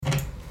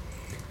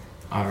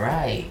All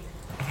right.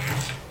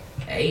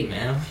 Hey,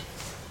 man.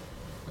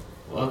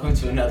 Welcome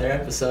to another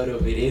episode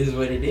of It Is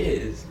What It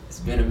Is. It's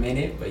been a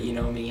minute, but you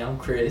know me, I'm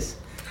Chris.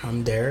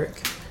 I'm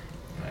Derek.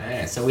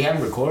 Man, so we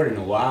haven't recorded in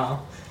a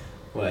while.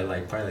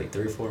 What, probably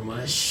 3 or 4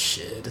 months?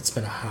 Shit, it's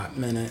been a hot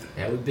minute.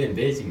 Yeah, we've been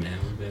busy, man.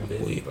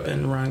 We've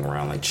been running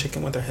around like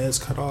chicken with our heads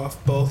cut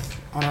off, both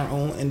on our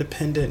own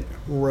independent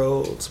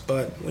roads,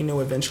 but we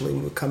knew eventually we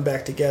would come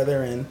back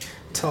together and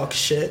talk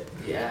shit.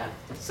 Yeah.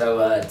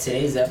 So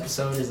today's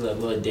episode is a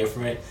little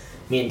different.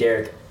 Me and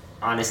Derek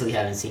honestly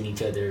haven't seen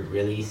each other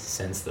really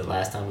since the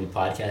last time we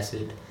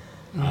podcasted.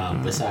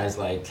 Besides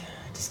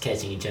just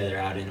catching each other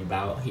out and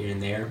about here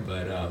and there,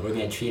 but we're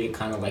gonna treat it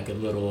kind of like a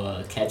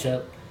little catch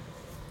up,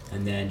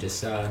 and then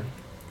just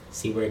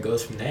see where it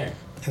goes from there.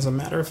 As a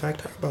matter of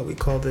fact, how about we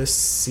call this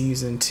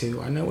season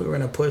 2? I know we were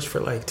gonna push for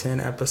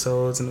 10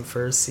 episodes in the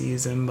first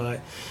season,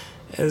 but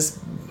it's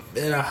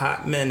been a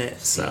hot minute.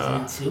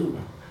 So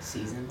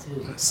Season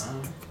 2.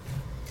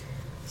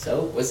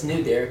 So what's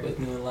new, Derek? What's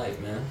new in life,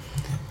 man?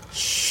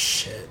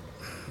 Shit,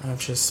 I've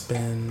just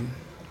been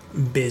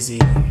busy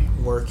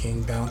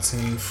working,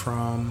 bouncing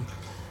from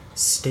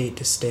state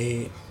to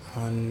state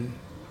on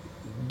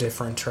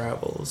different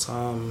travels.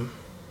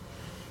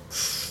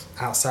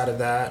 Outside of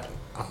that,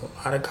 a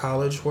lot of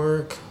college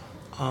work.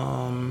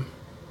 I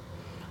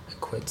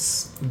quit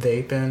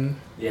vaping.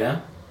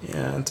 Yeah?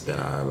 Yeah, it's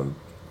been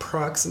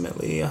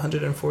approximately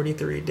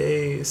 143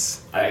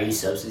 days. Are you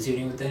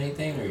substituting with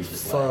anything, or you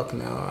just Fuck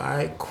no,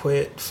 I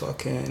quit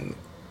fucking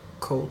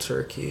cold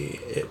turkey.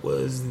 It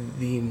was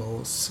the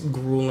most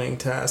grueling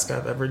task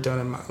I've ever done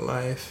in my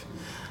life.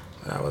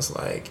 And I was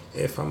like,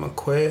 if I'm gonna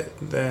quit,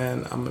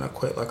 then I'm gonna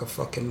quit like a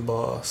fucking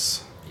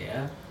boss.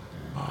 Yeah?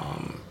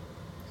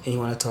 And you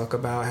want to talk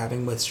about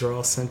having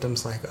withdrawal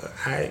symptoms?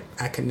 I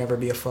could never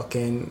be a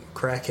fucking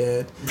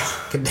crackhead.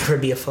 Could never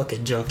be a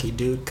fucking junkie,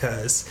 dude,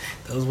 because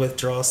those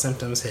withdrawal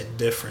symptoms hit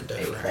different.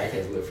 Hey,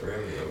 crackheads live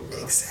forever, though,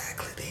 bro.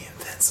 Exactly, the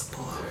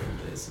invincible. They're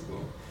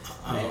invincible.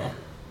 Man.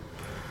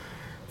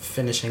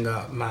 Finishing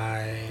up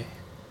my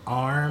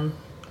arm.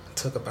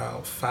 Took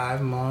about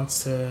 5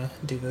 months to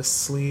do the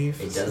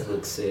sleeve. It does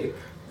look sick.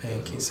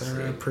 Thank you,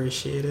 sir. I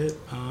appreciate it.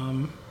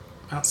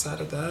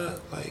 Outside of that,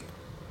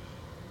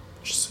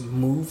 just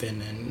moving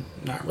and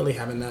not really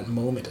having that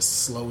moment to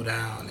slow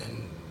down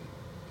and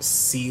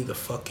see the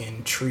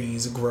fucking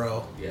trees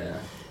grow. Yeah.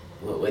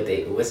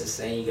 What's the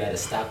saying? You gotta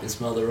stop and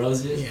smell the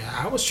roses? Yeah,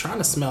 I was trying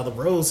to smell the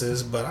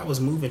roses, but I was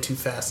moving too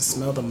fast to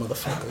smell the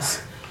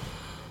motherfuckers.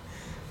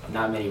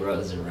 Not many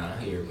roses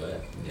around here,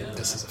 but yeah.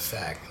 This is a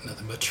fact.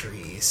 Nothing but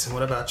trees.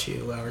 What about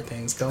you? How are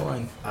things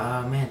going?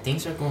 Man,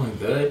 things are going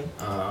good.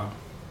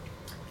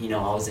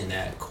 I was in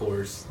that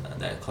course,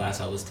 that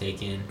class I was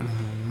taking,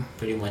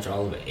 pretty much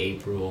all of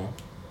April,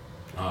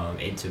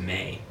 into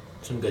May.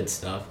 Some good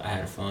stuff. I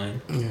had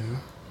fun. Yeah.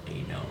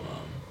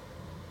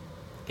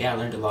 I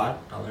learned a lot.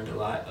 I learned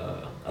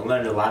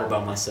a lot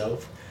about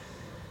myself.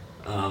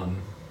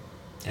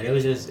 And it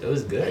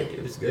was good.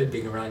 It was good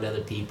being around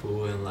other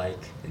people and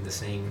in the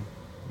same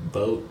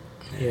boat.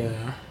 And,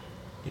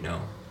 Yeah.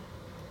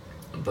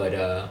 But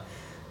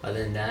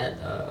other than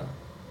that,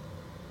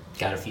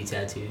 got a few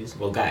tattoos.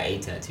 Well, got a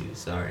tattoo,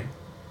 sorry.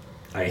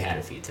 I already had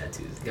a few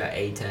tattoos. Got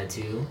a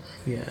tattoo.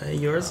 Yeah,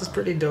 yours is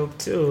pretty dope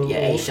too. Yeah,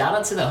 hey, shout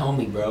out to the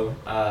homie, bro.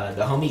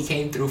 The homie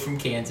came through from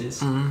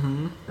Kansas.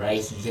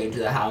 Right? He came to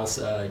the house.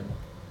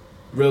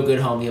 Real good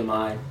homie of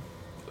mine.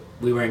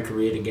 We were in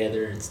Korea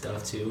together and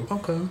stuff too.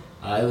 Okay.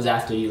 It was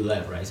after you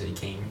left, right? So he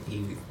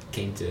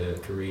came to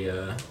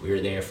Korea. We were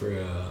there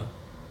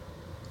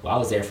I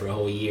was there for a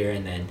whole year,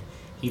 and then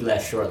he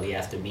left shortly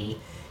after me.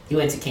 He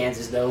went to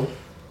Kansas though.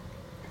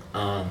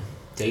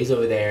 So he's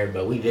over there,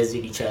 but we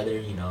visited each other,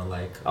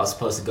 I was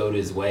supposed to go to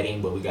his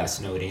wedding, but we got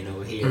snowed in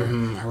over here. I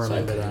remember so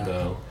I couldn't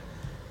go.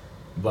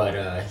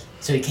 But,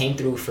 so he came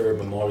through for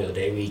Memorial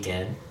Day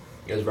weekend.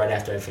 It was right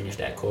after I finished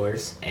that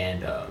course,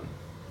 and,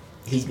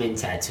 he's been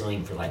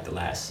tattooing for the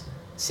last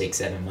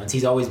 6-7 months.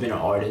 He's always been an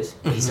artist.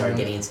 He started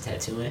getting into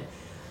tattooing.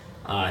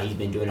 He's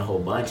been doing a whole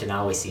bunch, and I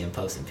always see him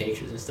posting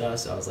pictures and stuff.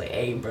 So I was like,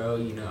 "Hey, bro,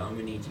 I'm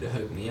gonna need you to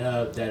hook me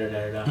up."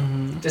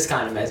 Just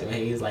kind of messing with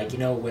him. He was like,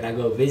 "When I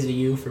go visit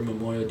you for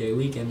Memorial Day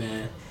weekend,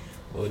 man,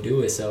 we'll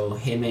do it." So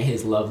him and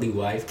his lovely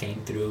wife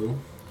came through.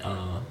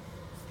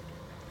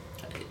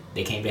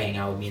 They came to hang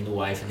out with me and the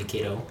wife and the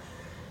kiddo,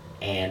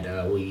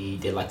 and we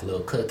did a little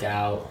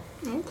cookout.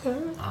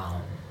 Okay.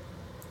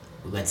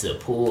 We went to the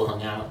pool,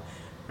 hung out.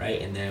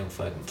 Right, and then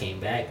fucking came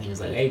back and he was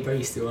like, "Hey, bro,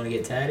 you still want to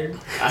get tatted?"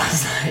 I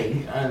was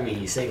like,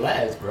 you say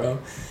less, bro.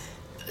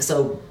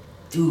 So,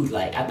 dude,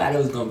 I thought it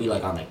was going to be,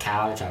 on the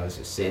couch. I was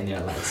just sitting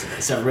there,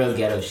 some real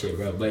ghetto shit,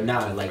 bro. But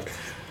nah,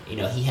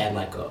 he had,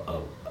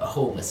 a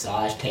whole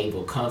massage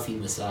table, comfy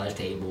massage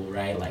table,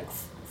 right?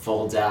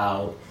 Folds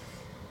out.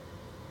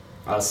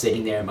 I was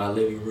sitting there in my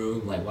living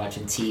room,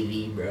 watching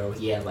TV, bro.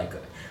 He had, a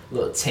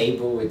little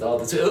table with all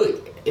this.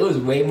 It was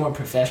way more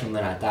professional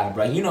than I thought,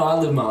 bro. I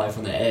live my life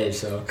on the edge,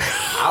 so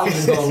I was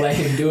just gonna let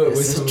him do it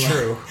with some.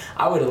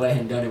 I would have let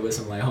him done it with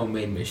some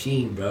homemade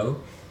machine, bro.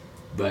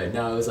 But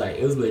no,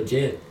 it was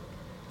legit.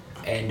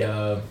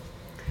 And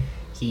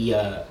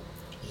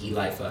he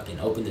like fucking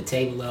opened the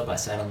table up. I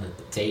sat on the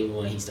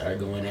table and he started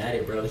going at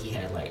it, bro. He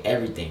had like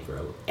everything,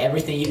 bro.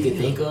 Everything you could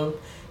think of.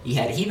 He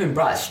even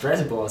brought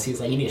stress balls. He was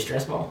like, "You need a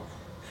stress ball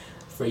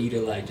for you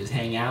to like just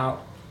hang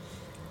out."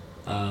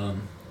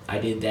 I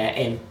did that,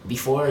 and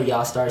before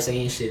y'all start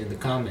saying shit in the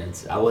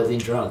comments, I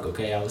wasn't drunk.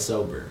 Okay, I was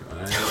sober. All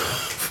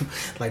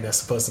right? Like that's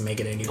supposed to make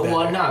it any better.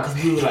 Well, no, because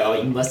people were like, "Oh,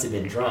 you must have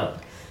been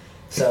drunk."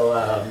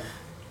 So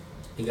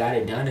he got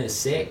it done. It's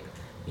sick.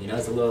 You know,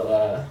 it's a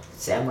little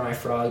samurai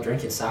frog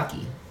drinking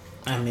sake.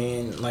 I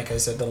mean, like I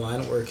said, the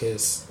line work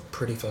is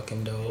pretty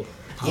fucking dope.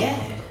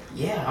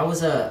 Yeah. I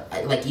was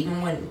like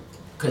even when,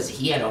 cause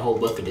he had a whole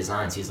book of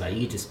designs. He's like,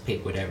 you just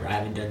pick whatever. I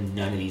haven't done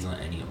none of these on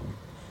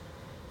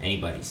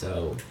anybody.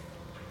 So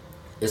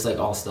it's like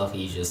all stuff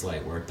he's just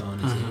like worked on.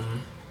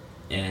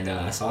 And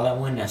I saw that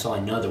one. And I saw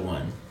another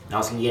one. And I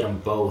was gonna get them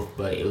both,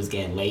 but it was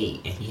getting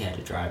late, and he had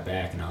to drive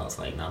back. And I was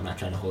like, no, I'm not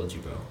trying to hold you,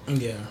 bro.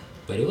 Yeah.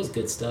 But it was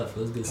good stuff.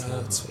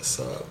 That's what's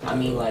up. I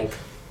mean, like,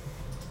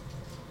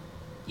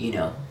 you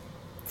know,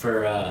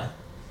 for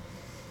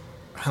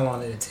how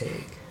long did it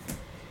take?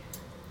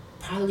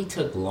 Probably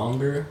took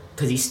longer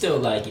because he's still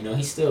like, you know,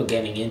 he's still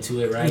getting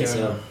into it, right? Yeah.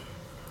 So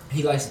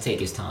he likes to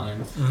take his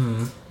time.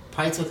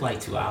 Probably took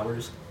like 2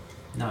 hours.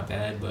 Not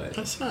bad, but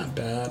that's not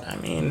bad. I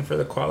mean, for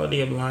the quality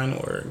of line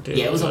work, dude.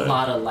 Yeah, it was a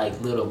lot of like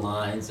little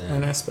lines,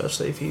 and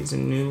especially if he's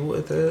new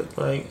with it,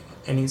 like,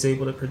 and he's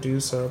able to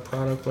produce a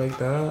product like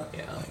that.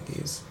 Yeah, like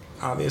he's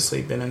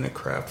obviously been in the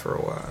craft for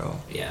a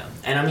while. Yeah,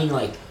 and I mean,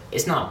 like,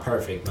 it's not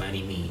perfect by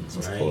any means,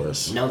 right? Of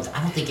course. No,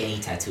 I don't think any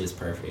tattoo is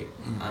perfect.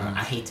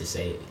 I hate to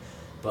say it,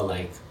 but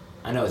like,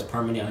 I know it's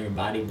permanent on your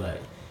body, but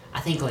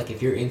I think like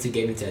if you're into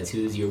getting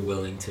tattoos, you're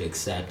willing to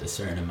accept a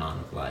certain amount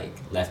of like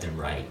left and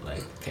right,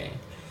 like okay.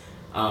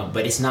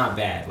 But it's not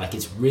bad. Like,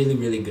 it's really,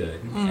 really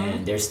good.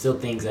 And there's still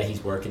things that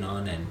he's working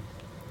on. And,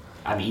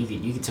 I mean,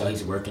 you can tell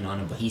he's working on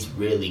it, but he's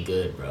really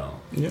good, bro.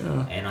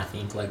 Yeah. And I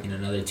think, like, in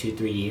another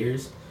 2-3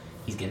 years,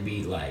 he's going to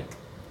be, like,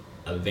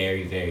 a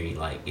very, very,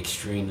 like,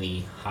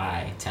 extremely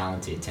high,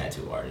 talented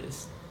tattoo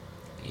artist.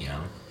 You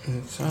know?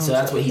 So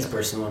that's what he's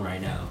pursuing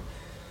right now.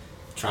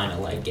 Trying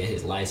to, like, get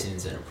his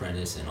license and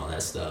apprentice and all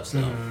that stuff.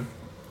 So,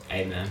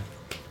 hey, man.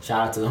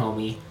 Shout out to the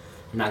homie.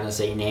 I'm not gonna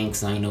say your name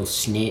because I ain't no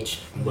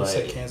snitch. You but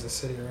said Kansas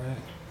City,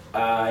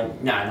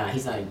 right? Nah,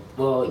 he's not.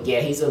 Well,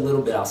 yeah, he's a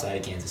little bit outside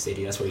of Kansas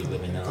City. That's where he's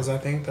living now. Because I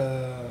think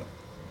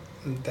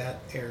that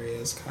area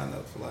is kind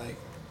of like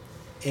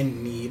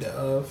in need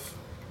of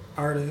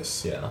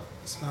artists. Yeah.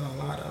 It's not a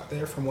lot out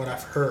there from what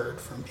I've heard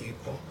from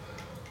people.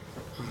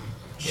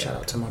 Shout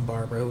out to my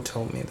barber who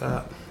told me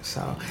that.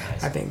 So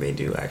nice. I think they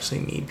do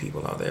actually need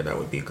people out there. That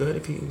would be good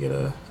if you could get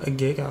a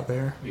gig out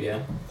there.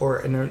 Yeah.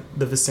 Or in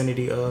the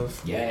vicinity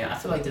of. Yeah, I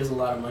feel like there's a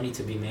lot of money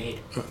to be made.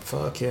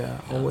 Fuck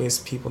yeah. Always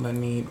people that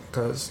need,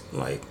 because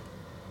like,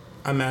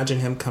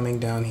 imagine him coming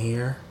down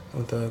here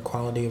with the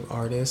quality of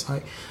artists.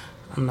 Like,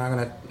 I'm not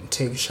gonna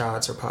take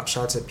shots or pop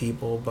shots at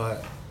people,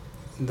 but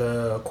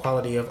the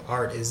quality of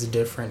art is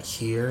different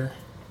here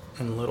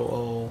in little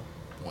old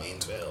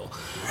Waynesville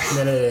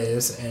than it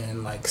is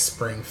in like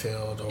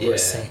Springfield or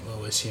St.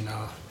 Louis, you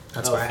know.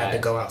 That's why I had to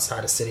go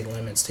outside of city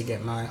limits to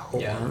get my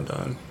whole arm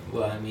done.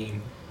 Well, I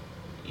mean,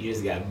 you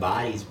just got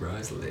bodies, bro.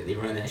 They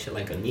run that shit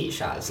like a meat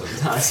shop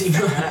sometimes, you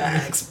know.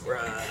 Facts, bro.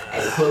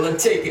 Hey, pull a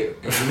ticket,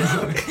 you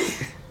know.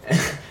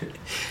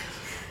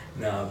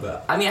 No,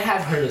 but I mean, I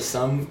have heard of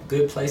some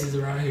good places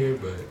around here,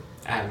 but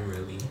I haven't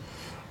really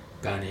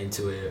gotten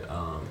into it.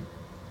 I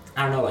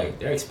don't know, like,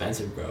 they're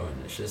expensive, bro,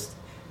 and it's just,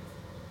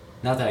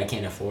 not that I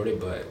can't afford it,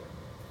 but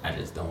I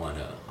just don't want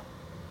to,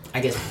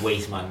 I guess,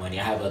 waste my money.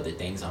 I have other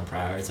things I'm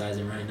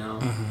prioritizing right now.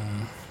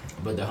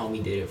 But the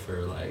homie did it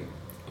for, like,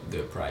 a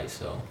good price,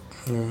 so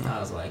I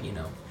was like, you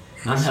know,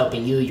 I'm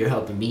helping you, you're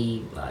helping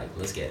me, like,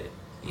 let's get it,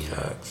 you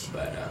know.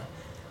 But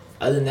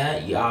other than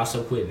that, you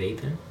also quit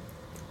vaping.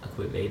 I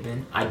quit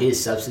vaping. I did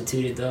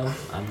substitute it, though.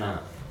 I'm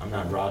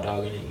not raw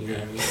dogging it, you know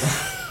what I mean?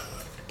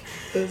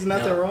 There's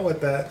nothing wrong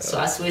with that. So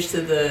I switched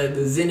to the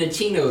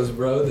Zenachinos,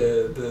 bro,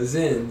 the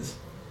Zens.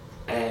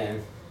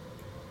 And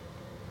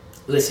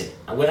listen,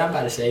 what I'm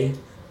about to say,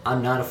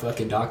 I'm not a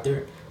fucking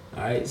doctor,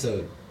 alright?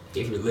 So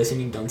if you're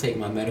listening, don't take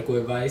my medical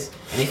advice.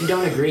 And if you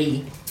don't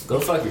agree, go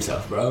fuck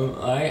yourself, bro,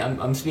 alright?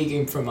 I'm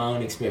speaking from my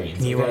own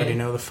experience. You already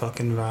know the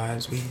fucking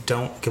vibes. We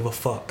don't give a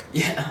fuck.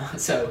 Yeah,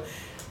 so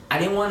I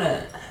didn't want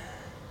to,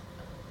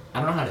 I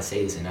don't know how to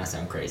say this and not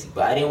sound crazy,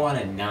 but I didn't want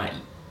to not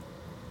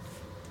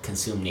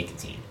consume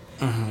nicotine.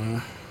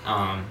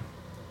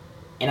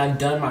 And I've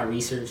done my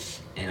research,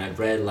 and I've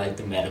read, like,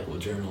 the medical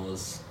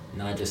journals,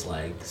 not just,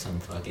 like, some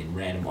fucking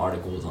random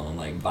articles on,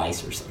 like,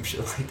 Vice or some shit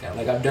like that.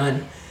 Like, I've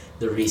done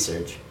the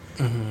research.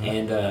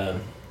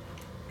 And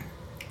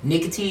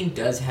nicotine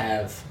does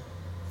have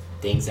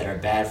things that are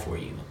bad for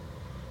you,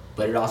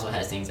 but it also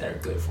has things that are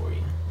good for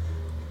you.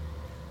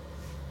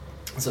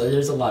 So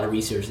there's a lot of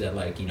research that,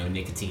 like, you know,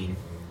 nicotine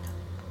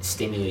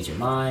stimulates your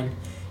mind,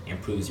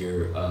 improves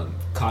your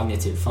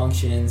cognitive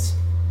functions,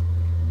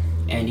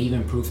 and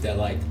even proof that,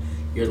 like,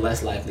 you're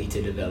less likely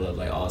to develop,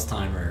 like,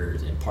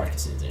 Alzheimer's and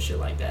Parkinson's and shit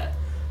like that.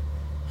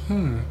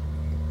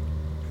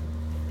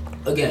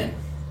 again,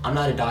 I'm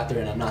not a doctor,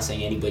 and I'm not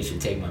saying anybody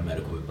should take my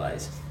medical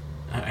advice.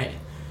 All right,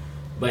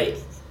 but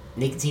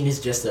nicotine is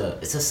just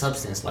it's a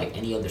substance like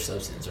any other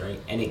substance, right?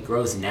 And it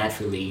grows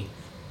naturally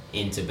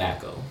in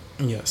tobacco.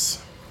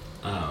 Yes.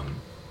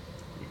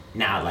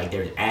 Now, like,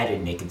 there's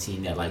added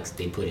nicotine that, like,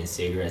 they put in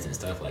cigarettes and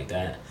stuff like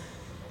that.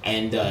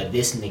 And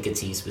this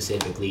nicotine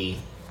specifically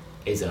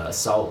is a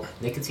salt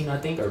nicotine, I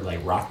think, or,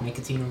 like, rock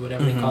nicotine or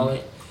whatever they call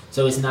it.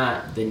 So it's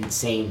not the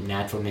same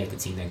natural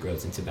nicotine that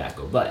grows in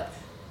tobacco. But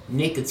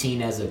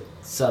nicotine as a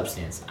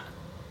substance,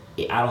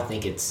 I don't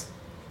think it's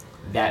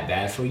that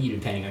bad for you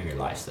depending on your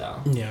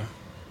lifestyle. Yeah.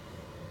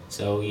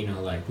 So, you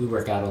know, like, we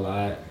work out a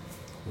lot,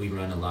 we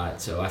run a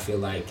lot. So I feel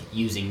like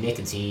using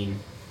nicotine,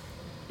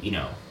 you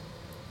know,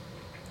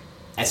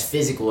 as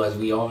physical as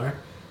we are,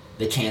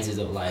 the chances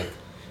of like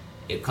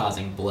it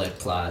causing blood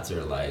clots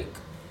or like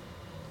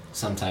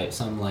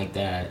something like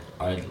that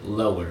are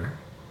lower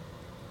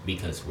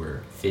because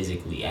we're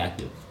physically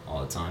active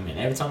all the time. And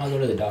every time I go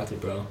to the doctor,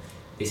 bro,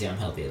 they say I'm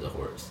healthy as a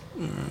horse.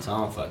 So I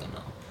don't fucking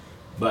know.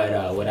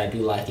 But what I do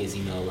like is,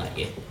 you know, like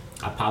if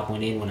I pop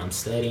one in when I'm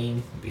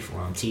studying,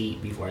 before I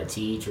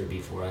teach, or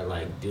before I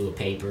like do a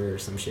paper or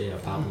some shit. I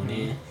pop one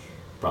in,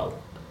 bro,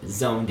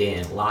 zoned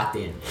in, locked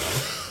in,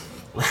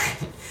 bro.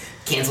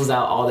 Cancels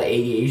out all the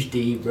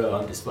ADHD, bro.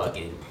 I'm just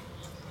fucking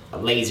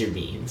laser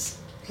beams.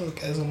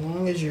 Look, as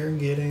long as you're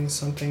getting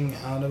something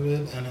out of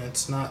it and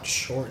it's not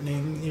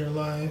shortening your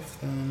life,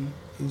 then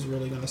who's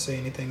really going to say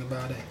anything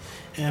about it?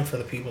 And for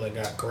the people that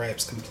got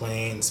gripes,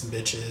 complaints,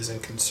 bitches,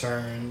 and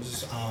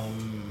concerns,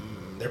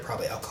 they're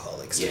probably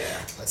alcoholics. Yeah.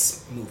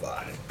 Let's move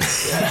on.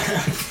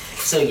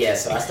 Yeah.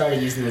 So I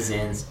started using the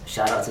Zens.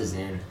 Shout out to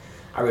Zen.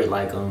 I really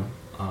like them.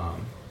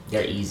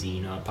 They're easy,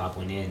 you know. I pop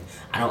one in.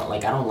 I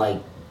don't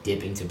like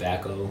dipping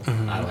tobacco.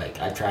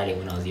 I tried it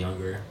when I was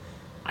younger.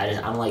 I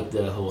don't like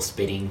the whole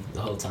spitting the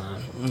whole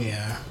time.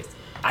 Yeah.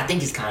 I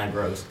think it's kind of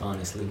gross,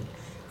 honestly,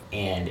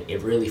 and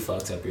it really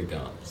fucks up your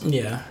gums.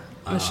 Yeah.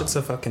 That shit's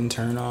a fucking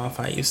turn off.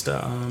 I used to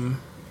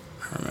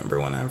I remember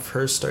when I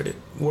first started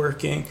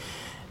working,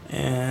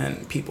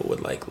 and people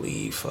would like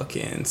leave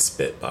fucking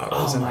spit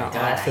bottles in my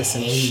office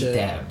and shit.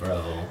 I hate that,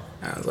 bro.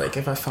 I was like,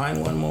 if I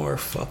find one more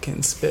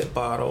fucking spit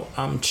bottle,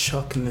 I'm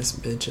chucking this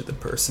bitch at the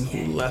person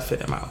who left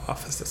it in my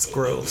office. That's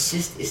gross.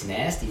 It's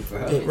nasty,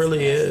 bro. It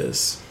really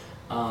is.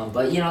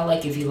 But, you know,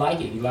 like, if you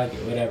like it,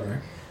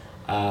 whatever.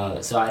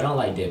 So I don't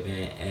like dipping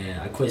it, and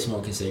I quit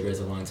smoking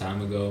cigarettes a long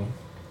time ago.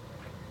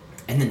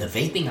 And then the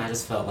vaping, I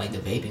just felt like the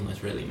vaping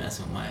was really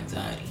messing with my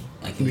anxiety.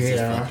 Like, it was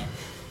just fucking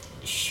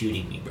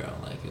shooting me, bro.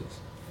 Like, it was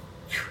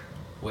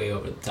way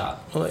over the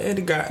top. Well, it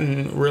had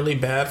gotten really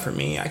bad for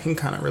me. I can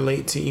kind of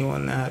relate to you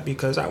on that,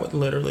 because I would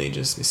literally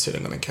just be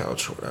sitting on the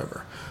couch or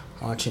whatever,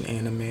 watching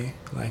anime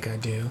like I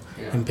do,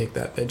 and pick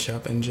that bitch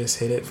up and just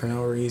hit it for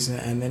no reason,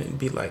 and then it'd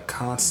be like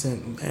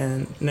constant,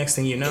 and next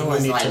thing you know, it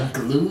was like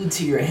glued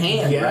to your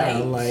hand, right?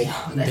 Like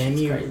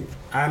then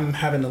I'm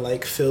having to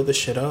like fill the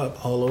shit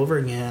up all over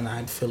again.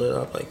 I'd fill it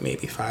up like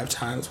maybe 5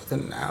 times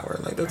within an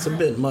hour. Like, that's a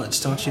bit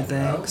much, don't you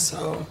think? Bro.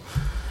 So,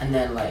 and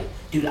then like,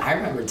 dude, I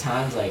remember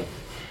times like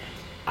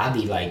I'd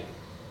be like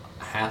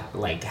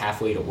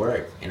halfway to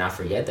work and I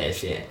forget that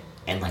shit.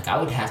 And, like, I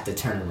would have to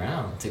turn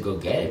around to go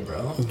get it,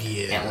 bro.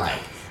 Yeah. And,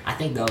 like, I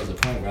think that was the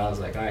point where I was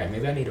like, all right,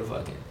 maybe I need to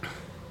fucking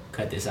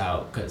cut this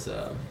out. Because,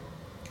 I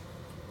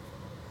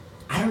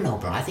don't know,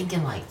 bro. I think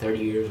in, like, 30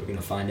 years we're going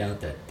to find out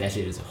that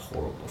shit is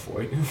horrible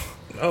for you.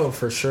 Oh,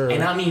 for sure.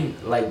 And, I mean,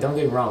 like, don't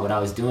get me wrong. When I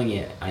was doing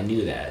it, I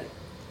knew that.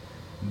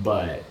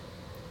 But,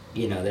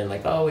 you know, they're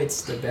like, oh,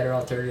 it's the better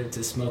alternative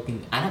to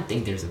smoking. I don't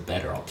think there's a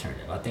better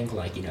alternative. I think,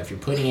 like, you know, if you're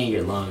putting it in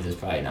your lungs, it's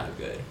probably not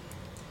good.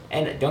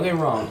 And don't get me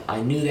wrong,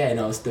 I knew that and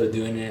I was still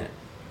doing it,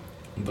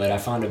 but I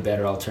found a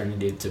better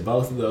alternative to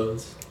both of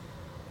those.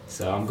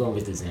 So I'm going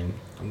with the Zen.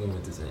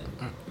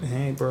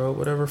 Hey, bro,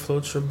 whatever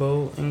floats your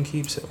boat and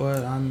keeps it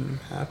wet. I'm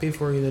happy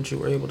for you that you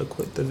were able to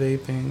quit the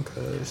vaping,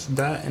 because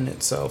that in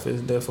itself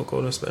is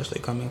difficult,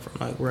 especially coming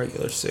from like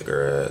regular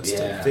cigarettes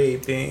to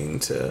vaping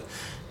to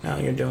now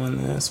you're doing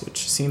this,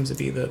 which seems to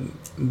be the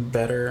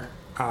better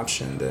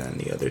option than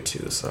the other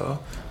two.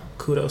 So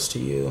kudos to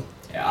you.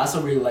 Yeah, I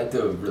also really like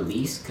the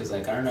release, because,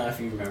 like, I don't know if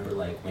you remember,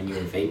 like, when you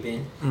were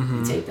vaping,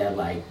 you take that,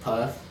 like,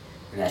 puff,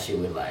 and that shit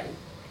would, like,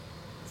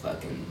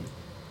 fucking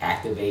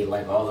activate,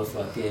 like, all the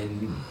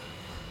fucking...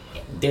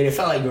 Dude, it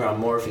felt like you were on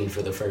morphine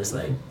for the first,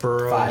 like,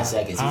 5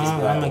 seconds. You just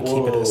be like, I'm gonna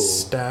keep it a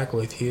stack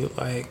with you.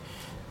 Like,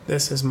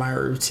 this is my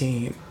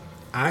routine.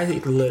 I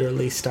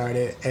literally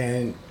started,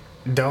 and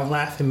don't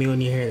laugh at me when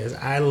you hear this,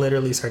 I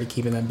literally started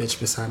keeping that bitch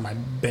beside my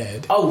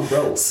bed. Oh,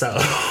 bro. So...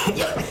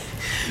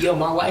 Yo,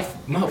 my wife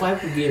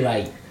would be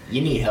like,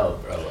 you need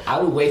help, bro. I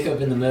would wake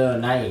up in the middle of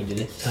the night and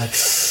just... Like,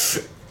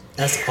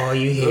 that's all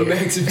you hear. Go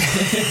back to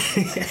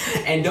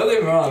bed. And don't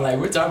get me wrong, like,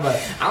 we're talking about...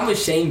 I'm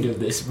ashamed of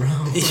this, bro.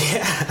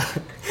 Yeah.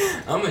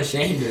 I'm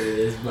ashamed of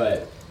this,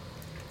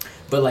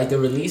 but like, the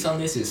release on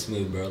this is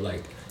smooth, bro.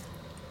 Like,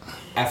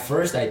 at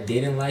first I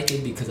didn't like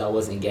it because I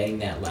wasn't getting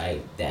that,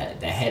 like,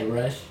 that head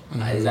rush.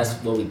 That's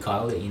what we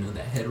call it, you know,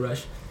 that head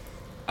rush.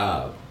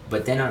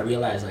 But then I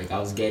realized, like, I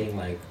was getting,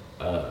 like,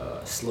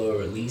 slower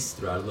release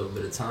throughout a little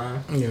bit of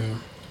time. Yeah.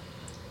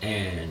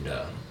 And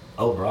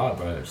overall,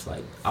 bro, it's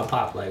like I'll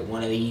pop like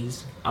one of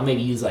these. I'll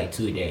maybe use like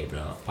 2 a day, bro.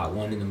 I'll pop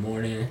one in the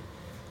morning,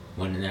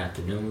 one in the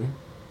afternoon.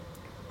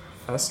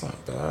 That's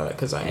not bad,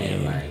 cause I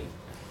and mean, like,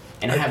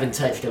 and I haven't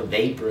touched a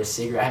vape or a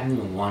cigarette. I haven't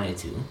even wanted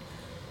to.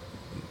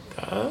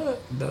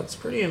 that's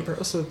pretty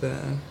impressive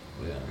then.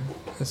 Yeah.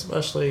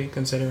 Especially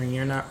considering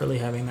you're not really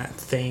having that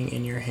thing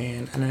in your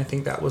hand, and I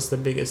think that was the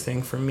biggest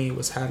thing for me,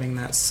 was having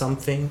that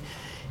something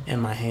in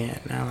my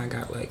hand. Now I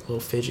got like little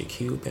fidget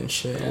cube and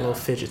shit, a little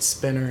fidget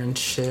spinner and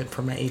shit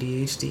for my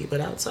ADHD.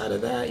 But outside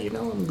of that,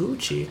 I'm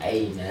Gucci.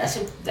 Hey man,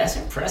 that's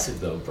impressive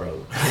though,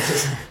 bro.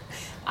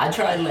 I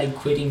tried like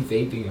quitting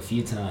vaping a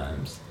few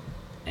times,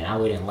 and I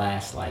wouldn't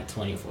last like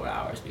 24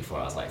 hours before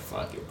I was like,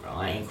 fuck it, bro,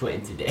 I ain't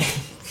quitting today.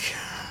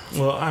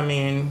 Well, I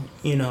mean,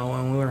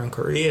 when we were in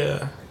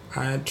Korea,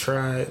 I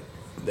tried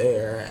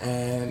there,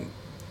 and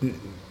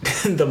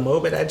the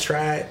moment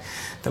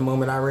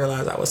I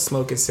realized I was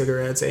smoking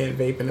cigarettes and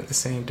vaping at the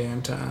same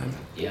damn time.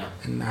 Yeah.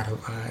 And not a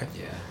vibe.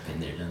 Yeah, been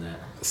there, done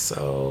that.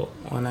 So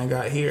when I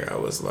got here, I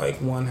was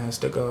like, one has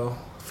to go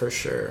for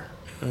sure.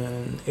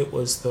 And it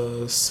was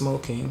the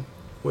smoking,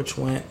 which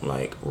went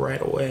like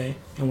right away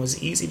and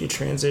was easy to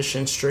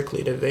transition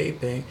strictly to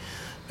vaping.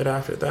 But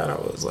after that, I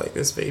was like,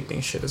 this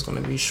vaping shit is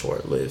going to be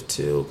short-lived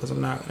too, because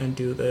I'm not going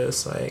to do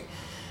this. Like,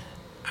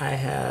 I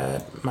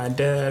had my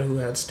dad who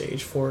had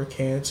stage 4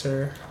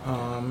 cancer.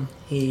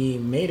 He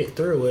made it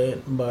through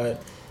it,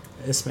 but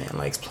this man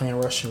likes playing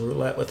Russian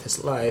roulette with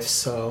his life.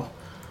 So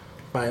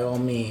by all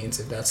means,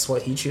 if that's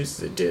what he chooses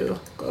to do,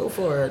 go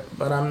for it.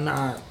 But I'm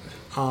not.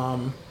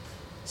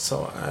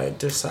 So I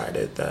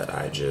decided that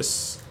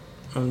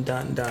I'm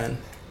done.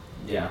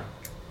 Yeah.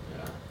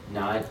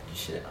 No,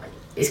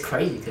 it's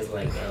crazy because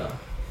like,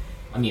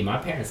 my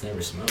parents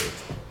never smoked,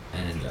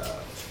 and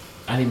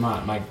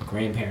my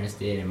grandparents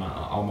did, and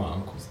all my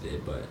uncles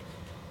did, but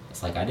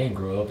it's like I didn't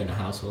grow up in a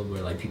household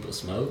where like people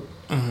smoke,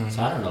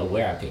 so I don't know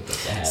where I picked up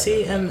the habit.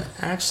 See, and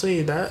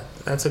actually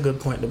that's a good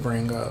point to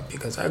bring up,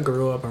 because I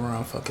grew up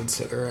around fucking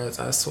cigarettes.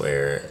 I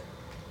swear,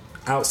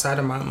 outside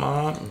of my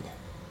mom,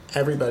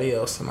 everybody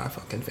else in my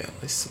fucking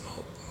family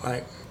smoked.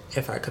 Like,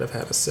 if I could have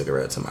had a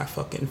cigarette to my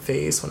fucking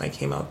face when I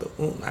came out the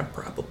womb, I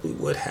probably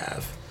would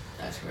have.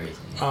 That's crazy.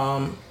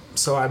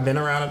 So I've been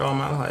around it all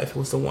my life. It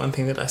was the one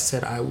thing that I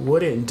said I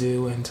wouldn't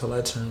do until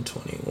I turned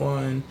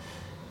 21.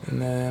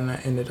 And then I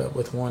ended up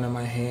with one in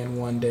my hand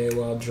one day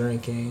while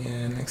drinking.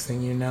 And next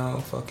thing you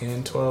know,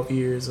 fucking 12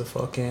 years of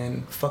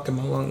fucking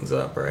my lungs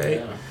up,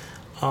 right?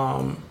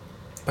 Yeah.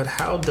 But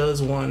how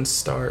does one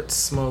start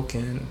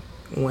smoking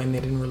when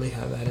they didn't really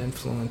have that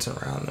influence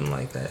around them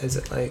like that? Is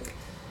it like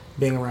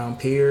being around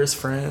peers,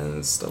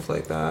 friends, stuff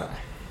like that?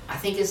 I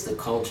think it's the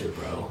culture,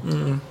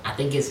 bro. I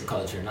think it's the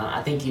culture. No,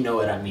 I think you know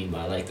what I mean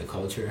by like the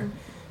culture,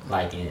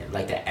 like in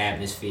like the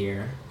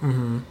atmosphere.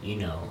 Fucking,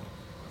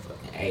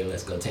 hey,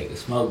 let's go take a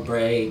smoke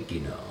break.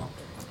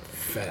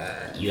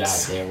 Facts. You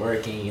out there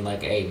working. You're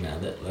like, hey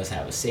man, let's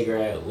have a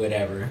cigarette,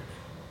 whatever.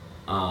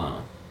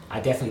 I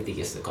definitely think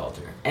it's the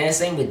culture, and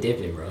same with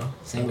dipping, bro.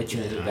 Same with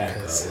you in the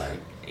tobacco. Like,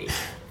 hey.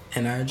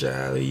 In our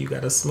job, you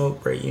got a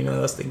smoke break.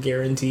 That's the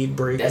guaranteed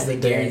break. That's the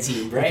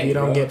guaranteed break. If you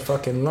don't get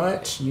fucking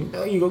lunch, you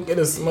gonna get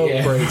a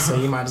smoke break.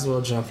 So you might as well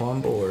jump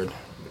on board.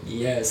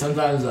 Yeah,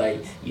 sometimes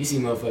like you see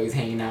motherfuckers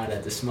hanging out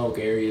at the smoke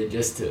area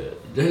just to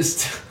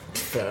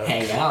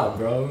hang out,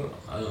 bro.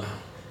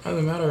 As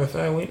a matter of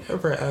fact, we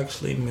never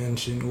actually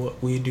mentioned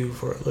what we do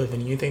for a living.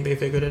 You think they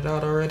figured it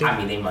out already? I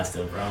mean, they must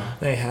have, bro.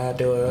 They had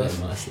to have.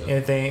 They must have.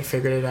 If they ain't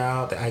figured it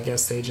out, I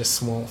guess they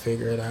just won't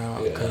figure it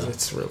out, because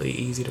it's really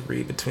easy to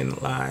read between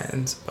the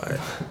lines.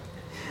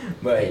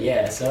 But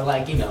yeah, so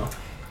like, and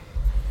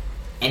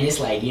it's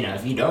like,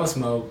 if you don't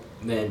smoke,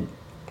 then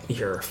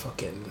you're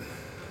fucking...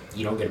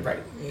 You don't get a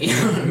break.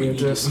 You're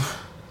just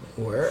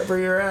wherever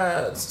you're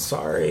at.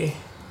 Sorry.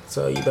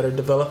 So you better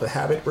develop a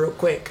habit real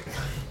quick.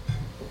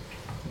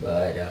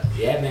 But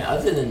yeah, man.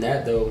 Other than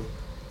that, though,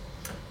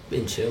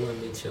 been chilling.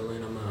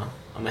 I'm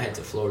gonna head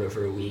to Florida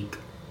for a week.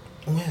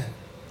 When?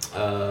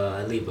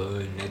 I leave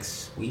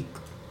next week.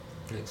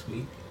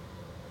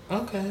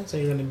 Okay, so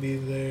you're gonna be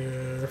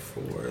there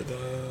for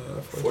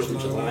the 4th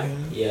of July.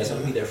 Weekend? Yeah, so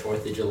I'm gonna be there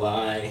 4th of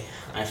July.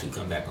 I actually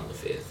come back on the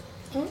 5th.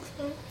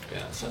 Okay.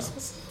 Yeah, so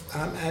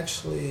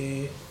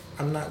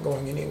I'm not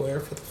going anywhere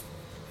for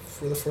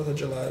the 4th of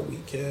July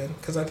weekend,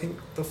 because I think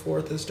the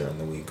 4th is during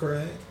the week,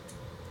 right?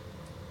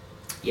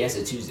 Yeah, it's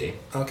a Tuesday.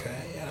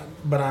 Okay, yeah.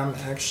 But I'm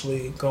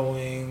actually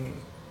going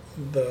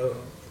the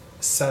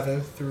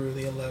 7th through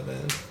the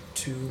 11th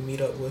to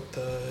meet up with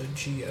the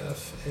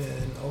GF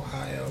in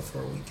Ohio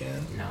for a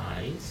weekend.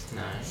 Nice.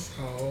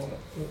 So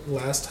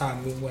last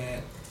time we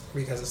went,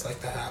 because it's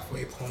like the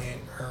halfway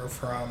point, her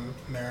from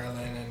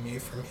Maryland and me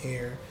from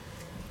here,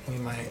 we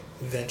might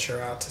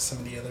venture out to some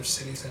of the other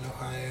cities in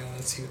Ohio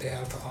and see what they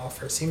have to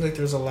offer. It seems like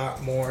there's a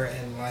lot more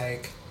in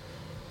like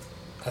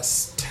a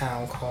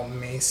town called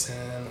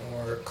Mason,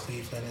 or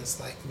Cleveland is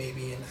like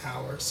maybe an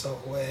hour or so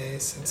away,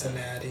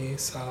 Cincinnati.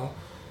 So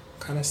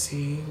kind of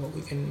see what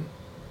we can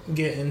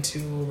get into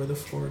over the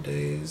 4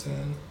 days.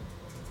 And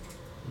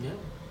Yeah.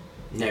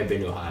 Never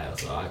been to Ohio,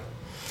 so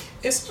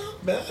it's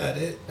not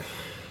bad.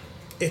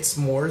 It's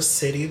more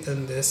city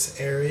than this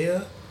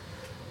area,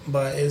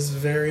 but it's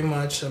very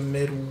much a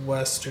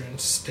Midwestern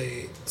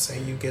state. So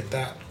you get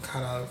that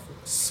kind of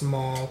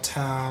small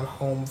town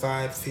home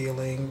vibe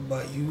feeling,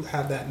 but you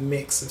have that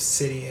mix of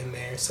city in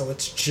there. So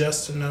it's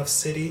just enough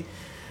city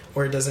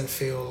where it doesn't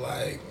feel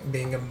like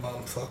being in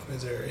bumfuck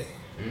Missouri.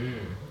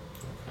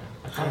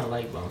 I kind of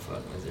like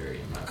bumfuck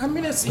Missouri. I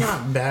mean, it's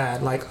not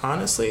bad. Like,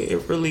 honestly,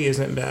 it really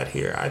isn't bad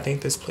here. I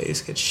think this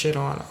place gets shit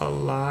on a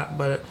lot,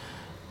 but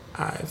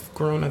I've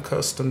grown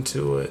accustomed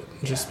to it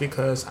just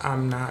because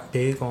I'm not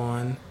big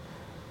on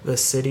the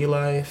city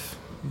life,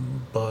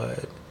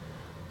 but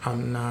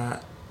I'm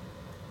not,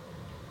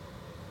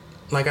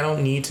 like, I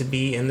don't need to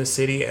be in the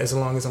city as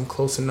long as I'm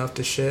close enough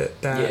to shit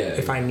that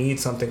if I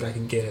need something, I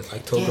can get it,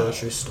 like, to a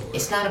grocery store.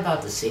 It's not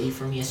about the city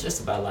for me. It's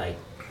just about, like,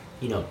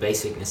 you know,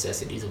 basic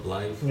necessities of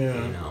life. Yeah.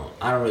 You know,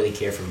 I don't really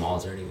care for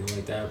malls or anything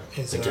like that.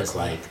 Exactly. But just,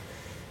 like,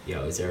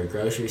 yo, is there a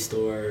grocery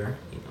store?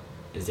 You know,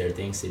 is there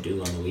things to do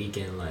on the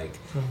weekend? Like,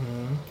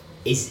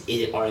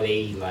 are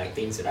they, like,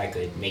 things that I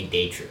could make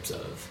day trips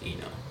of, you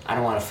know? I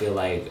don't want to feel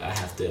like I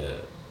have to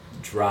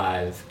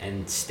drive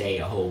and stay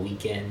a whole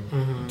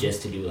weekend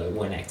just to do, like,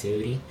 one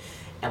activity.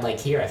 And, like,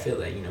 here I feel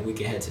like, you know, we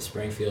can head to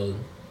Springfield,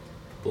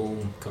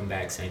 boom, come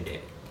back same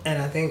day. And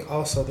I think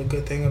also the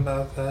good thing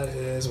about that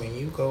is when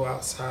you go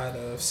outside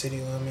of city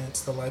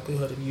limits, the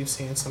likelihood of you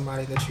seeing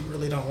somebody that you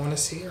really don't want to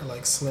see are,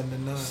 like, slim to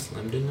none.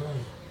 Slim to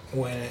none.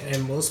 When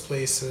in most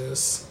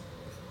places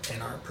in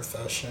our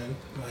profession,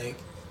 like,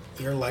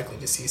 you're likely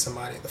to see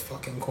somebody at the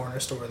fucking corner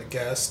store or the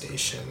gas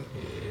station.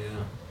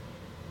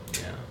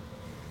 Yeah.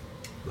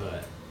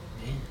 But,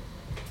 man.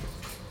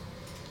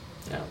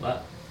 Yeah,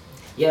 but,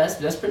 yeah,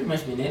 that's pretty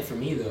much been it for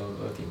me, though.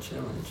 Fucking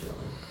chilling.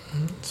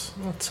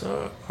 What's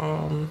up?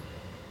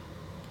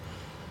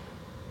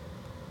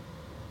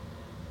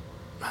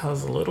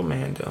 How's the little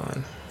man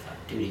doing?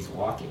 Dude, he's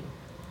walking.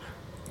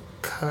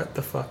 Cut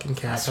the fucking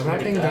cat. Have I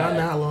been gone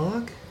that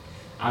long?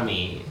 I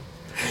mean,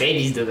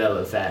 babies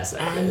develop fast.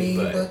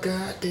 But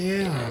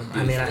goddamn.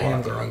 I mean, I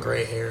am growing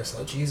gray hair,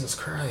 so Jesus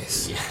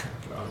Christ. Yeah,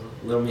 bro.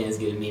 Little man's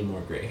giving me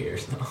more gray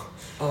hairs now.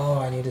 Oh,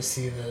 I need to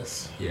see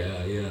this.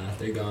 Yeah.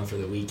 They're gone for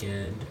the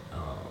weekend.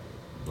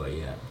 But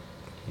yeah,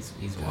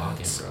 he's walking,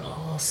 That's bro.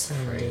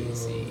 Awesome,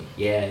 crazy. Dude.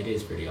 Yeah, it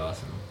is pretty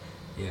awesome.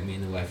 Yeah, me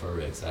and the wife are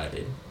really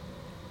excited.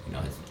 You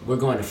know, we're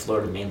going to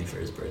Florida mainly for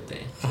his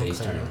birthday. So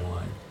he's turning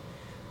 1.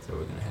 So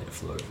we're gonna head to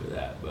Florida for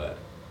that. But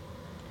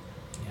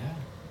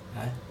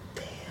yeah,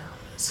 damn,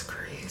 it's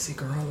crazy,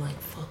 growing like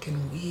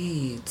fucking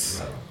weeds.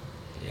 Bro,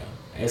 yeah,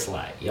 it's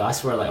like, yo, I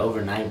swear, like,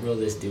 overnight, bro,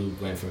 this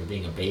dude went from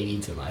being a baby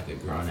to like a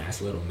grown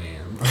ass little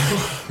man, bro.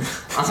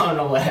 I don't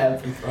know what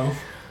happened, bro.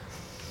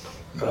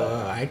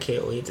 I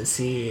can't wait to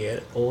see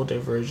an older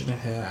version of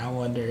him. I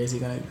wonder, is he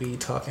gonna be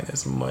talking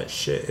as much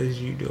shit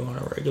as you do on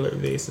a regular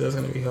basis? That's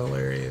gonna be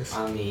hilarious.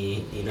 I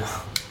mean, you know,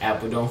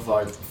 apple don't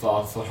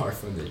fall far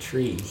from the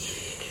tree.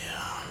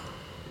 Yeah.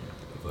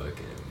 But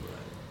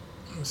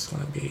it's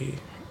gonna be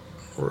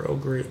real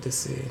great to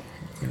see.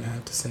 You're gonna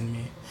have to send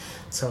me.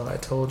 So I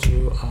told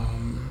you,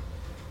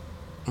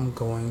 I'm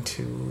going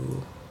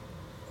to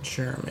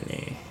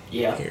Germany.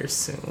 Here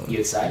soon. You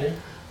excited?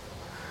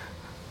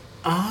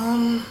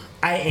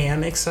 I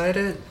am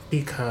excited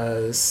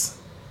because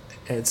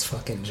it's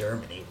fucking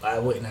Germany. Why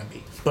wouldn't I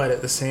be? But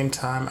at the same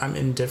time, I'm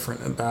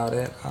indifferent about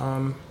it.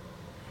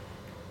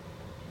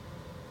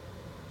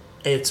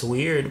 It's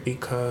weird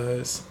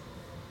because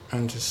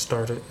I just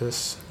started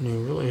this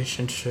new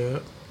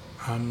relationship.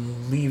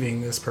 I'm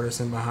leaving this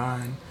person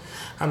behind.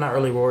 I'm not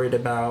really worried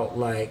about,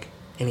 like,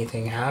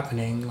 anything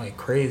happening like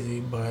crazy,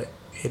 but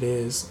it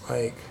is,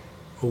 like,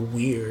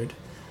 weird.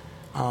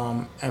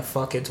 And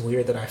fuck, it's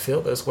weird that I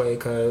feel this way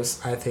because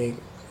I think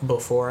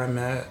before I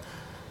met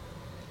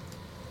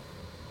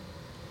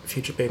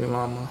future baby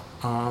mama,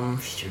 I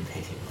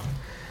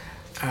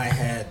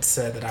had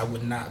said that I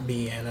would not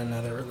be in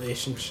another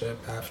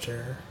relationship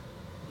after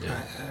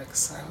my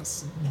ex. I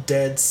was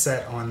dead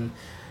set on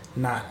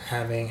not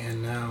having,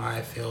 and now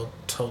I feel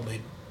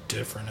totally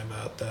different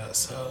about that.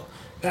 So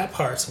that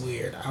part's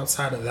weird.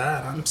 Outside of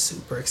that, I'm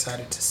super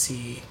excited to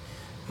see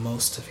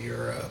most of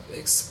Europe,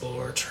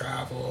 explore,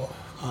 travel.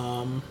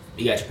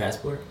 You got your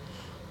passport?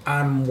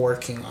 I'm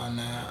working on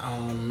that.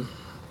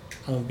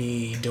 I'll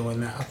be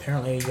doing that.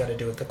 Apparently you got to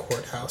do it at the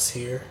courthouse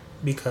here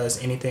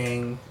because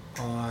anything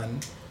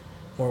on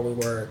where we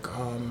work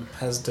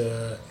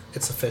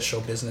it's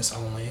official business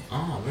only.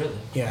 Oh, really?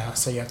 Yeah,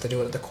 so you have to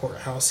do it at the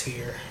courthouse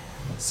here.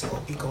 So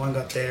I'll be going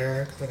up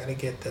there because I got to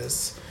get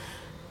this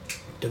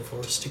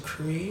divorce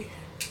decree.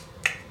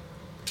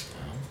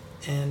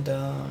 And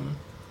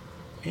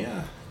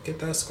yeah, get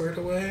that squared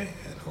away,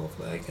 and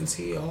hopefully I can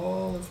see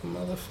all of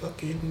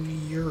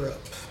motherfucking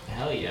Europe.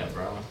 Hell yeah,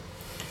 bro.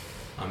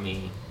 I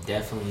mean,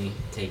 definitely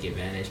take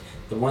advantage.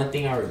 The one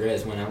thing I regret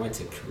is when I went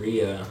to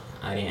Korea,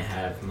 I didn't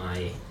have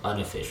my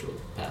unofficial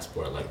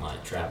passport, like my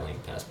traveling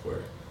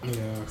passport.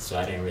 Yeah. So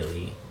I didn't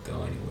really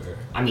go anywhere.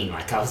 I mean,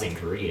 like, I was in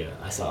Korea.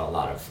 I saw a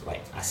lot of,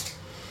 like,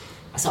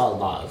 I saw a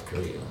lot of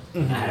Korea.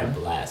 Mm-hmm. I had a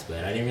blast,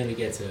 but I didn't really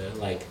get to,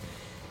 like,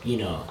 you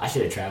know, I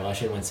should have traveled. I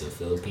should have went to the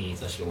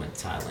Philippines. I should have went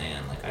to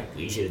Thailand. Like,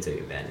 we should have took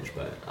advantage,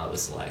 but I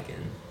was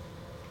slacking.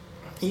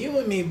 You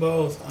and me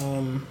both.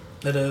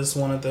 It is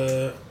one of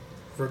the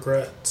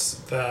regrets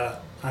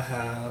that I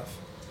have.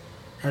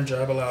 Our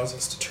job allows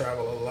us to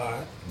travel a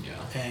lot.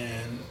 Yeah.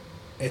 And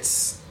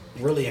it's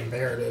really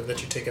imperative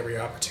that you take every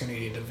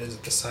opportunity to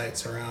visit the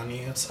sites around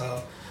you.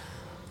 So,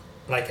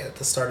 like at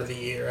the start of the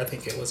year, I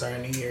think it was our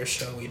New Year's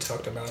show, we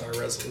talked about our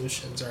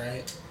resolutions,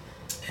 right?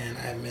 And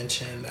I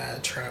mentioned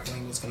that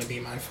traveling was going to be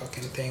my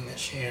fucking thing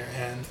this year.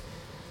 And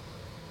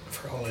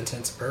for all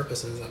intents and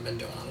purposes, I've been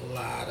doing a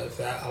lot of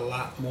that, a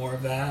lot more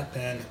of that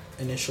than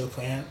initially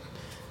planned.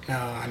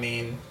 Now, I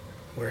mean,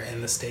 we're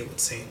in the state with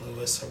St.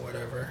 Louis or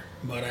whatever,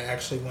 but I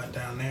actually went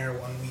down there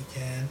one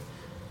weekend.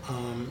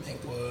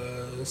 It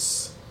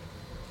was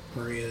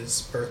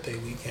Maria's birthday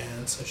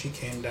weekend, so she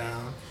came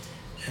down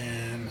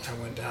and I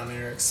went down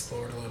there,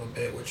 explored a little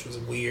bit, which was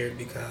weird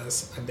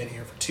because I've been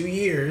here for 2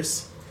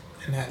 years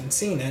and hadn't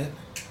seen it.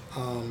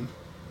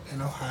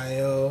 In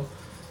Ohio,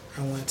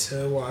 I went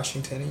to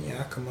Washington and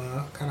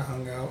Yakima, kind of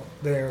hung out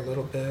there a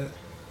little bit.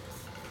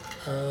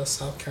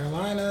 South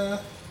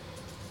Carolina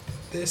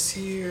this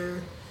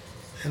year,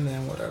 and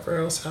then whatever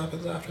else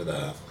happens after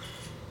that.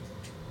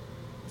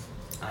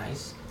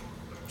 Nice.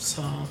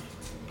 So,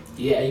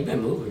 Yeah, you've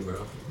been moving,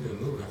 bro. You've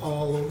been moving.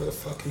 all over the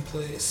fucking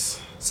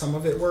place. Some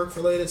of it work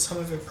related, some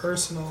of it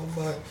personal,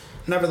 but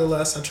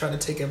nevertheless, I try to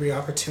take every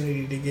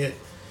opportunity to get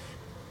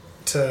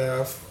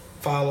to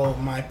follow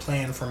my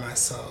plan for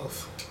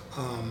myself.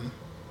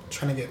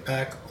 Trying to get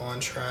back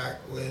on track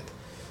with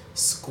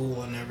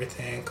school and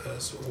everything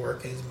because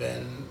work has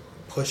been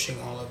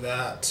pushing all of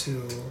that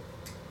to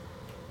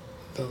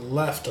the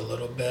left a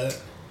little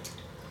bit,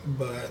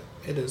 but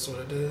it is what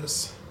it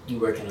is. You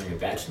working on your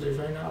bachelor's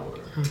right now, or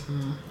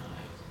Mm-hmm.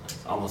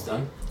 almost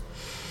done?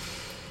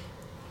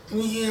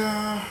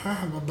 Yeah, I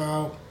have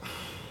about,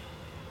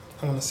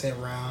 I want to say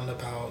around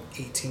about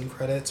 18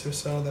 credits or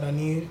so that I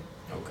need.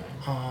 Okay.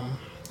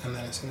 And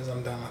then as soon as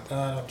I'm done with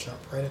that, I'll jump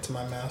right into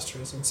my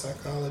master's in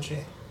psychology.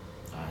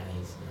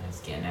 Nice,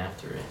 getting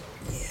after it.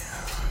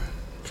 Yeah,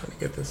 trying to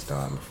get this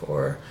done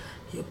before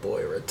your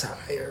boy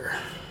retire.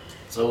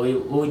 So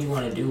what would you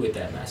want to do with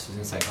that master's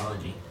in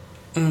psychology?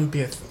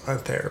 Be a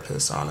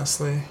therapist,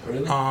 honestly.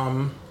 Really?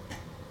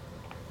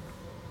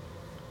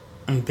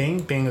 And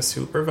being a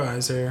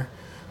supervisor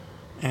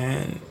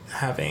and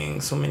having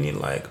so many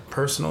like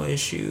personal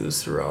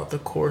issues throughout the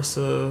course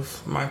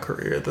of my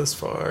career thus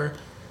far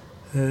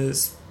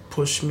has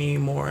pushed me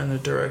more in the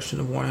direction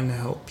of wanting to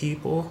help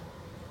people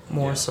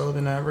more so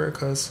than ever,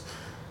 because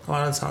a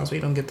lot of times we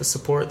don't get the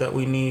support that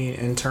we need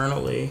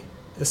internally,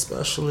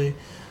 especially.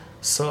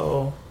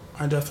 So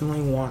I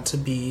definitely want to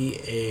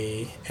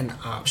be an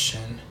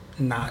option,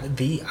 not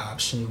the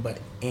option, but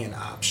an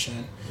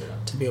option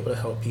to be able to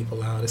help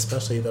people out,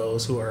 especially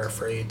those who are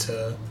afraid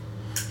to.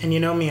 And you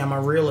know me, I'm a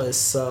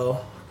realist,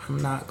 so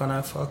I'm not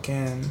gonna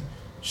fucking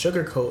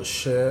sugarcoat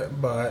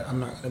shit, but I'm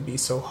not gonna be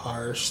so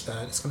harsh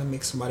that it's gonna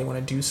make somebody want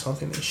to do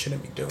something they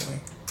shouldn't be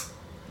doing.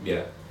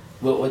 Yeah.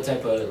 What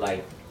type of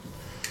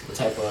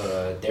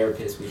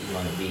therapist would you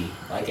want to be?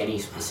 Like any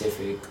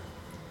specific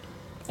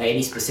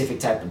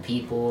type of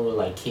people,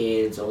 like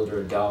kids,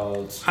 older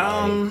adults?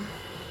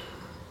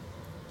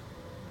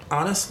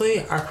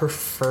 Honestly, I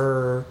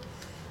prefer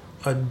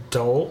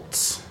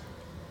adults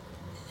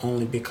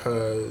only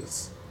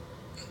because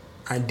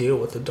I deal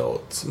with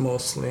adults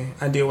mostly.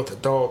 I deal with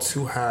adults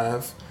who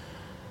have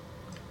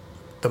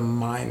the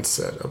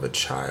mindset of a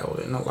child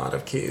in a lot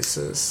of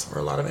cases or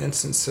a lot of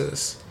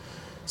instances.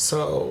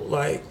 So,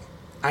 like,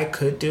 I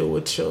could deal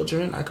with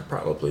children. I could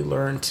probably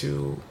learn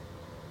to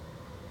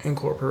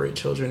incorporate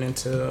children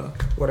into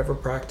whatever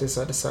practice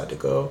I decide to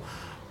go.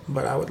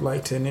 But I would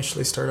like to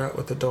initially start out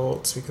with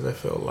adults because I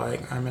feel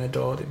like I'm an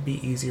adult. It'd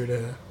be easier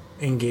to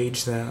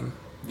engage them.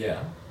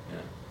 Yeah.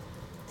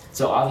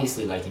 So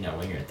obviously, like, you know,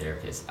 when you're a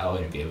therapist, I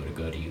wouldn't be able to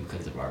go to you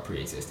because of our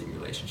pre-existing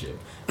relationship.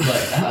 But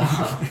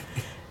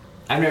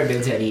I've never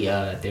been to any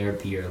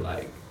therapy or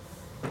like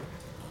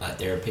a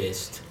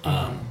therapist.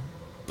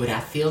 But I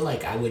feel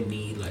like I would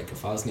need, like,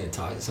 if I was gonna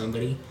talk to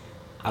somebody,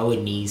 I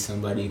would need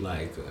somebody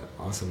like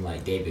on some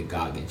like David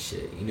Goggins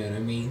shit. You know what I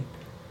mean?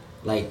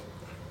 Like,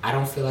 I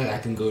don't feel like I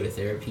can go to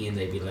therapy and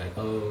they'd be like,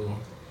 oh,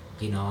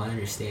 you know, I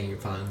understand your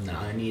problem. No,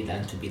 I need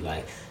them to be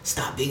like,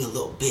 stop being a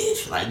little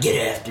bitch. Like,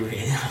 get after it.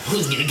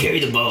 Who's gonna carry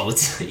the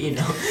boat? You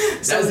know?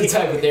 That's the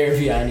type of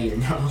therapy I need to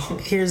know.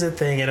 Here's the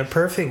thing. In a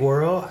perfect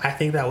world, I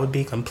think that would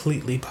be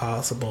completely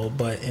possible.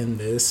 But in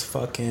this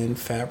fucking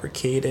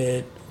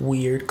fabricated,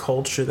 weird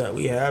culture that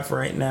we have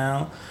right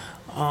now,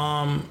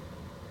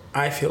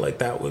 I feel like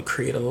that would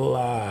create a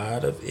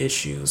lot of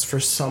issues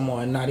for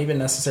someone, not even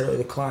necessarily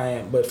the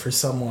client, but for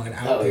someone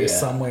out there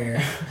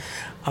somewhere.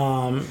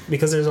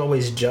 Because there's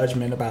always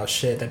judgment about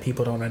shit that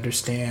people don't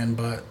understand.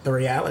 But the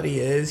reality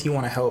is you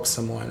want to help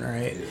someone,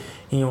 right? Yeah.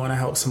 And you want to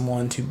help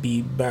someone to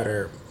be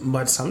better.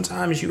 But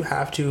sometimes you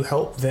have to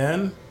help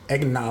them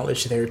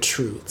acknowledge their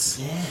truths.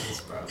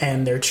 Yes, bro.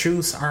 And their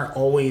truths aren't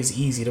always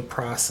easy to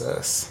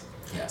process.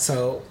 Yeah.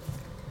 So,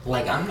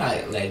 like, I'm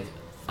not, like,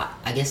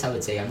 I guess I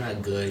would say I'm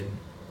not good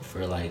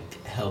for,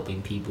 like,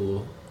 helping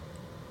people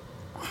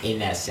in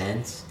that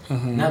sense.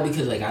 Mm-hmm. Not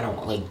because, like, I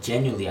don't, like,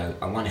 genuinely,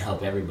 I want to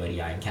help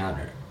everybody I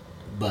encounter.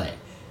 But,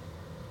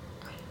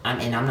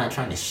 I'm not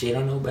trying to shit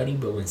on nobody,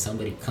 but when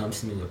somebody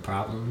comes to me with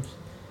problems,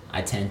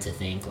 I tend to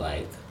think,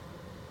 like,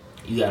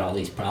 you got all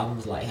these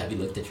problems, like, have you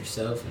looked at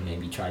yourself and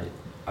maybe try to,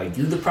 are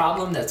you the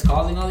problem that's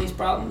causing all these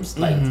problems?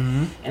 Like,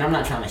 and I'm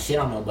not trying to shit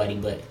on nobody,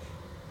 but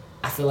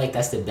I feel like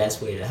that's the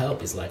best way to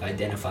help is, like,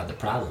 identify the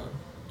problem.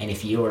 And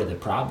if you're the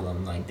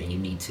problem, like, then you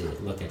need to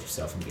look at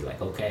yourself and be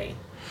like, okay.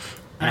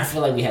 And I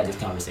feel like we had this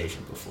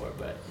conversation before,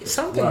 but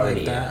something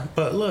like that.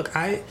 But look,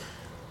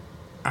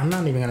 I'm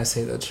not even gonna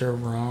say that you're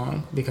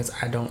wrong because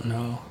I don't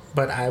know,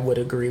 but I would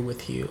agree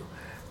with you.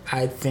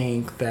 I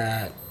think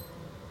that,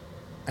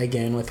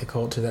 again, with the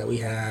culture that we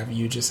have,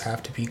 you just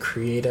have to be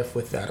creative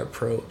with that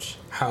approach.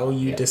 How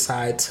you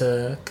decide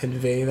to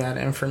convey that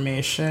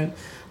information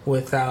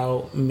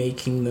without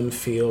making them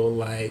feel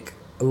like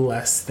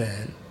less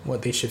than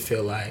what they should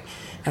feel like.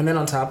 And then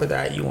on top of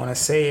that, you want to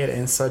say it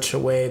in such a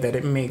way that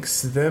it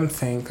makes them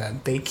think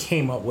that they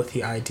came up with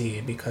the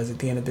idea, because at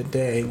the end of the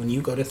day, when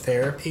you go to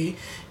therapy,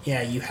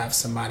 you have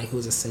somebody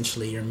who's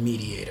essentially your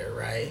mediator,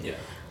 right? Yeah.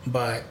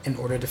 But in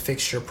order to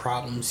fix your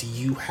problems,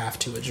 you have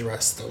to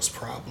address those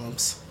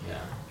problems. Yeah.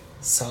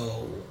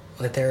 So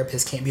the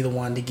therapist can't be the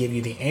one to give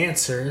you the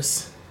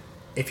answers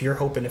if you're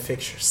hoping to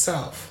fix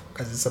yourself,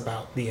 because it's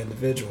about the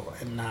individual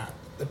and not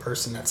the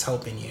person that's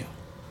helping you.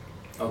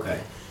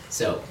 Okay,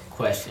 so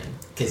question,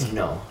 because you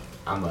know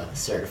I'm a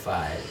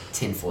certified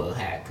tinfoil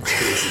hat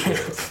conspiracy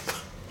theorist,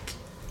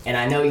 and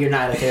I know you're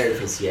not a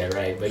therapist yet,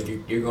 right? But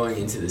you're going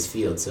into this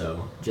field,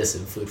 so just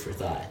some food for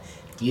thought.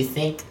 Do you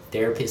think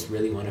therapists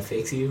really want to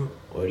fix you,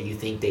 or do you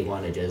think they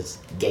want to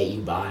just get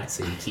you by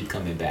so you keep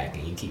coming back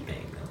and you keep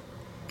paying them?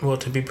 Well,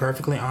 to be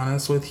perfectly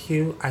honest with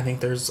you, I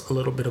think there's a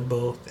little bit of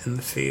both in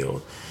the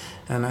field.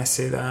 And I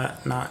say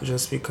that not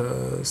just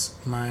because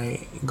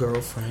my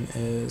girlfriend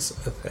is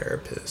a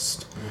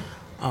therapist.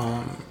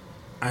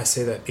 I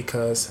say that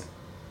because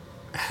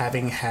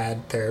having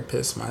had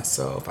therapists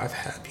myself, I've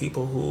had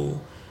people who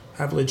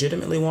have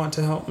legitimately want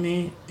to help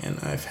me, and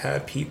I've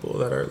had people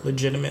that are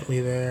legitimately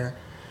there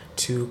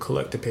to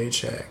collect a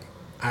paycheck.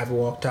 I've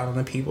walked out on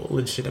the people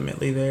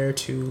legitimately there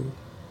to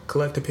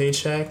collect a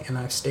paycheck, and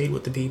I've stayed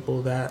with the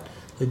people that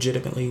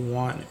legitimately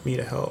want me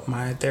to help.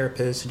 My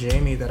therapist,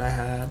 Jamie, that I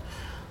had,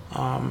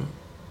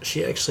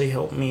 she actually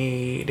helped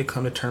me to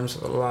come to terms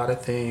with a lot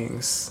of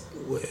things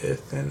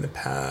within the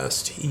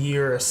past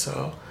year or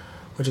so,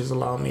 which has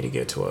allowed me to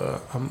get to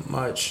a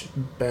much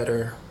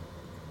better,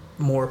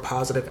 more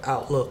positive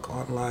outlook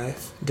on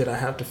life. Did I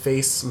have to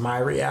face my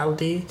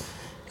reality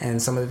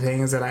and some of the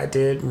things that I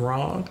did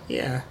wrong?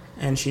 Yeah.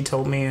 And she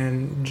told me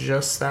in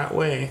just that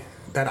way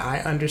that I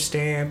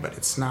understand, but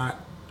it's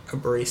not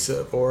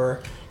abrasive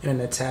or in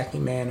an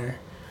attacking manner.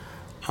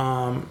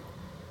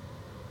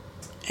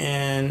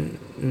 And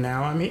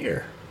now I'm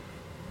here.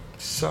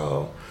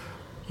 So,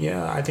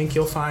 yeah, I think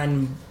you'll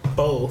find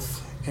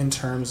both in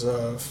terms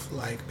of,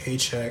 like,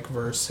 paycheck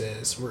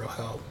versus real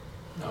help.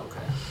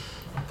 Okay.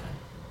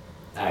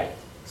 All right.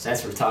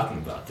 Since we're talking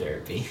about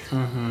therapy,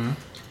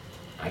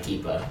 I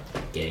keep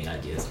getting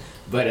ideas.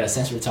 But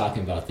since we're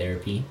talking about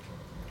therapy,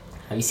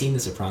 have you seen The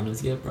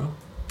Sopranos yet, bro?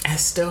 I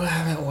still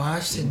haven't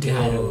watched it, dude. You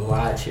gotta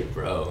watch it,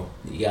 bro.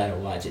 You gotta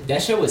watch it.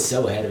 That show was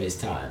so ahead of its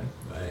time.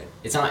 Right?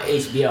 It's on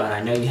HBO, and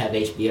I know you have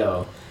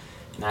HBO,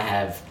 and I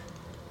have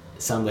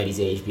somebody's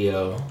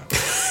HBO.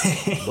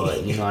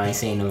 But, you know, I ain't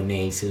saying no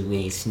names because we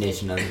ain't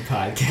snitching on the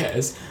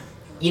podcast.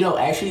 You know,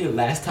 actually, the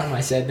last time I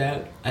said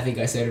that, I think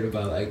I said it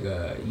about, like,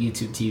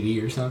 YouTube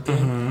TV or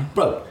something.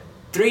 Bro,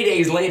 3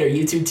 days later,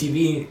 YouTube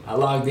TV, I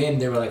logged in,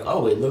 they were like,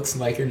 oh, it looks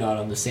like you're not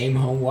on the same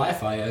home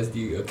Wi-Fi as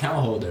the account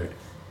holder.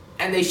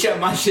 And they shut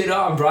my shit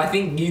off, bro. I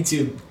think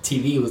YouTube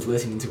TV was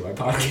listening to our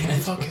podcast. Are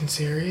you fucking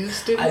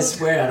serious, dude? I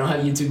swear, I don't have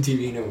YouTube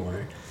TV no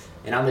more.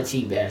 And I'm a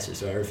cheap bastard,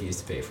 so I refuse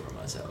to pay for it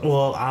myself.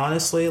 Well,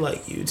 honestly,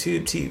 like,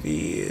 YouTube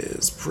TV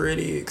is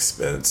pretty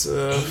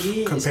expensive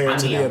compared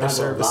to the other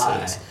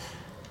services.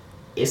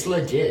 It's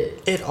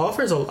legit. It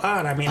offers a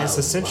lot. I mean, it's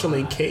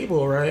essentially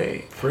cable,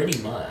 right?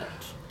 Pretty much.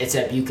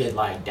 Except you could,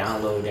 like,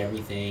 download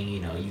everything. You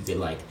know, you could,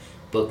 like,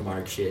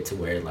 bookmark shit to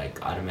where it,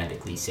 like,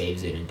 automatically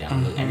saves it and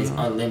download. And it's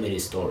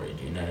unlimited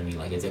storage, you know what I mean?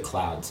 Like, it's a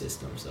cloud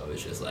system, so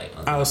it's just, like,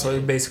 unlimited. Oh, so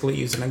you're basically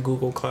using a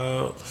Google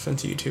Cloud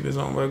since YouTube is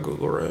owned by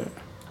Google, right?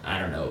 I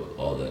don't know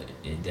all the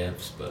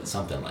in-depths, but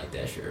something like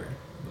that, sure.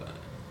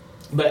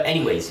 But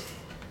anyways,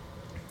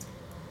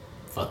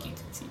 fuck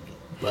YouTube TV.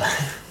 But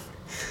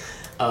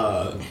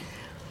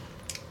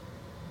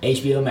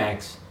HBO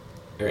Max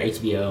or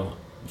HBO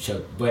show,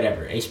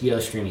 whatever,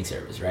 HBO streaming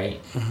service,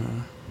 right? Mm-hmm.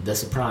 The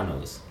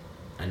Sopranos.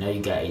 I know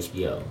you got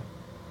HBO.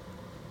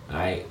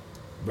 Alright?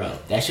 Bro,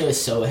 that show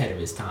is so ahead of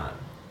its time.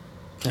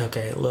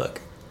 Okay,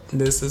 look.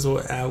 This is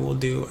what I will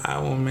do. I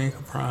will make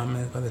a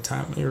promise by the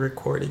time we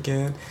record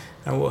again,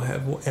 I will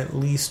have at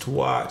least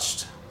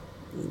watched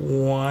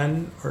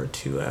 1 or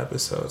 2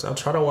 episodes. I'll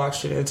try to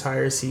watch the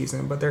entire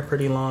season, but they're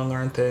pretty long,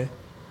 aren't they?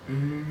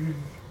 Mm-hmm.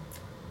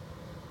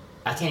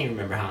 I can't even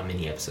remember how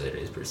many episodes it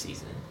is per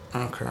season.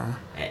 Okay.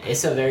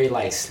 It's a very,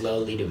 like,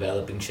 slowly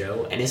developing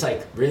show, and it's,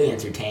 like, really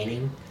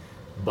entertaining,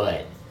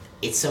 but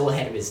it's so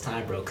ahead of its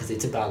time, bro, because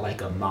it's about,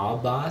 like, a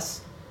mob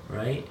boss,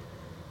 right,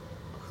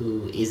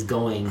 who is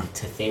going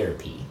to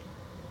therapy,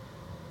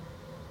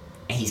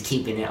 and he's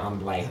keeping it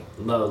on, like,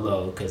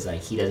 low, because,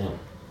 like, he doesn't,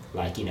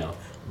 like, you know,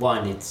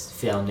 one, it's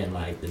filmed in,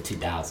 like, the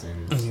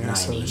 2000s, Yeah, 90s.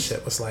 so the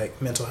shit was like,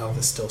 mental health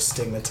is still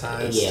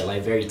stigmatized. Yeah,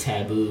 like, very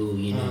taboo,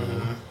 you know.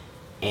 Mm-hmm.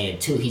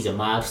 And two, he's a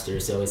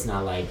mobster, so it's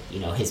not like,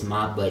 you know, his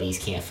mob buddies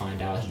can't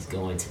find out he's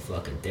going to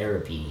fucking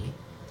therapy.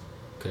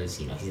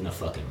 Because, you know, he's in a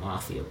fucking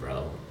mafia,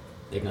 bro.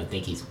 They're gonna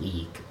think he's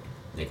weak.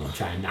 They're gonna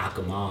try and knock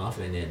him off,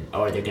 and then,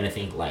 or they're gonna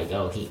think, like,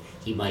 oh,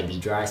 he might be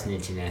dry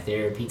snitching at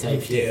therapy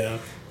type shit. Yeah.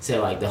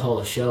 So, like, the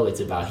whole show, it's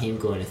about him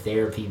going to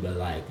therapy, but,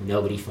 like,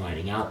 nobody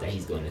finding out that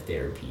he's going to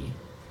therapy.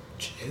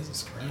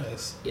 Jesus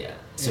Christ. Yeah.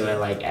 So, Yeah.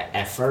 like,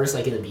 at first,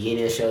 like, in the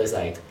beginning of the show, it's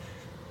like,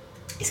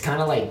 it's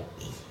kind of like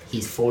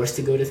he's forced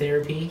to go to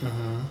therapy.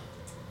 Mm-hmm.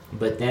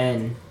 But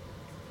then,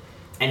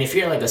 and if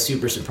you're like a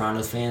super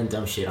Sopranos fan,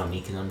 dumb shit on me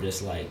because I'm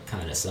just like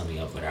kind of summing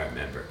up what I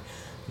remember.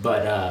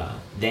 But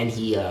then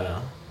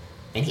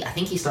I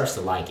think he starts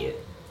to like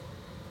it.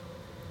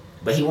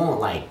 But he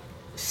won't like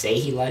say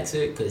he likes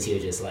it because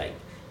he'll just like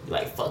be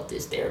like, fuck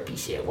this therapy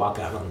shit, walk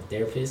out on the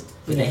therapist.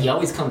 But then he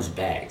always comes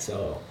back,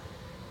 so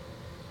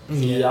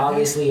he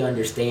obviously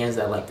understands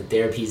that like the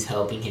therapy is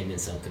helping him in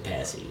some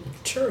capacity.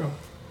 True.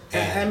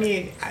 I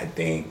mean, I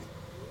think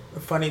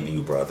funny that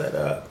you brought that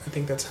up. I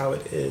think that's how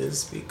it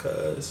is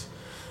because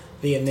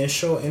the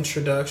initial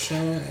introduction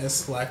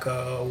is like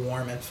a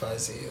warm and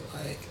fuzzy.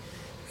 Like,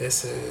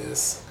 this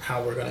is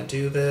how we're going to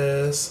do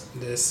this.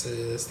 This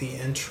is the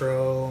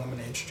intro. I'm going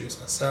to introduce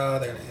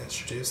myself. They're going to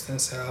introduce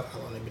themselves, how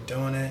long they've been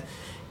doing it,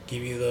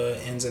 give you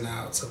the ins and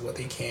outs of what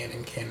they can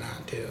and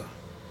cannot do,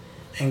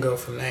 and go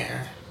from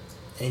there.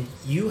 And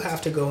you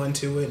have to go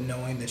into it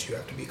knowing that you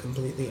have to be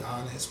completely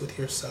honest with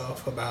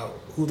yourself about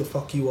who the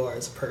fuck you are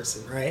as a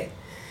person, right?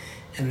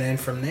 And then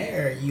from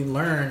there, you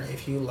learn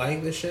if you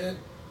like the shit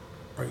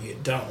or you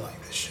don't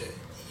like the shit.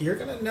 You're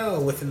going to know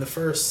within the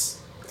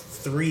first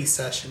 3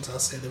 sessions. I'll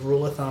say the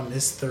rule of thumb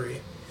is 3.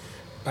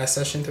 By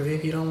session 3,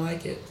 if you don't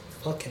like it,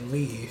 fucking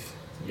leave.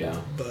 Yeah.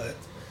 But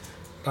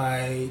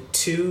by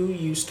 2,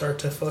 you start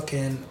to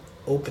fucking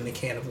open the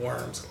can of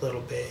worms a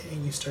little bit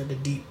and you start to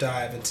deep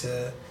dive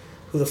into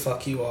who the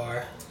fuck you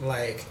are.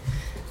 Like,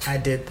 I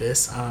did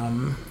this,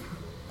 I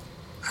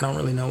don't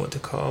really know what to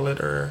call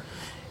it, or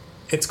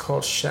it's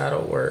called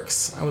Shadow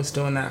Works. I was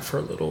doing that for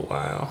a little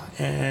while,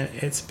 and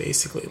it's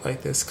basically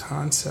like this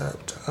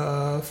concept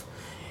of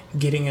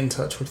getting in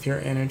touch with your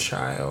inner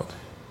child.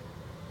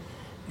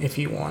 If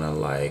you want to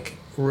like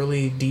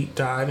really deep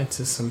dive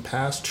into some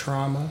past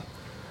trauma,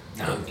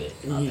 No, I'm good.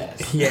 I'll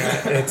pass.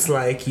 yeah, it's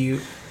like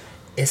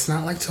it's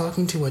not like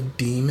talking to a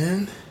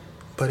demon,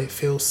 but it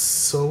feels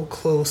so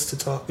close to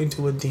talking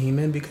to a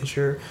demon because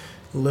you're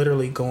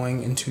literally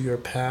going into your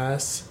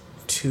past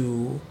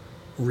to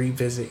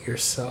revisit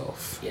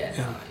yourself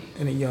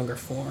in a younger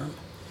form.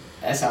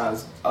 That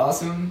sounds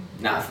awesome.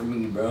 Not for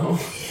me, bro.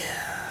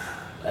 Yeah.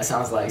 That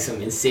sounds like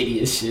some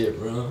insidious shit,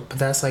 bro. But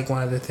that's like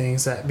one of the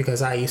things that,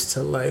 because I used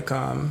to like,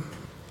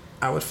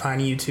 I would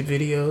find YouTube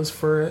videos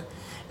for it.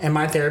 And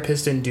my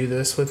therapist didn't do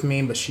this with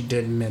me, but she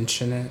did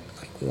mention it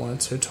like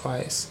once or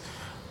twice.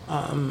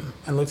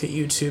 I looked at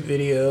YouTube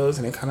videos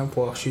and it kind of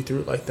walks you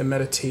through like the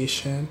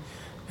meditation,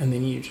 and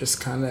then you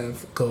just kind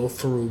of go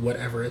through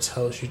whatever it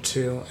tells you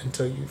to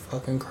until you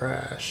fucking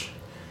crash.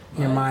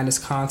 Your mind is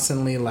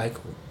constantly like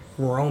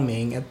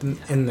roaming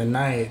in the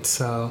night,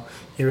 so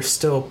you're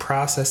still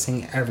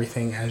processing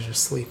everything as you're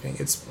sleeping.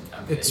 It's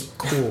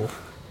cool.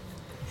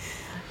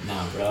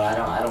 Nah, bro,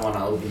 I don't want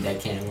to open that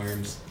can of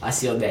worms. I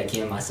sealed that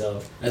can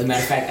myself. As a matter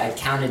of fact, I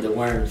counted the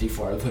worms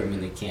before I put them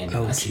in the can.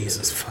 Oh,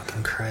 Jesus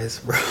fucking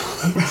Christ, bro.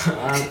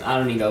 I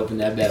don't need to open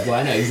that bad boy.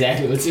 I know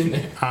exactly what's in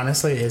there.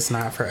 Honestly, it's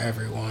not for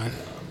everyone.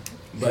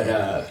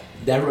 But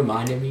that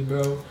reminded me,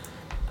 bro.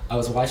 I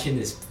was watching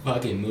this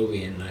fucking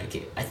movie and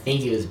like I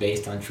think it was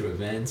based on true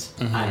events.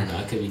 Mm-hmm. I don't know.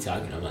 I could be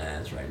talking on my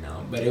ass right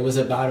now, but it was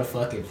about a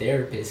fucking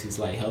therapist who's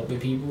like helping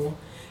people,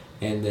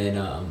 and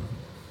then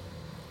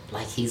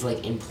like he's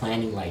like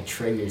implanting like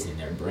triggers in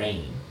their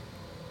brain,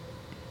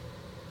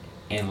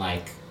 and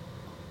like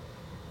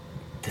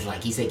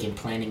he's like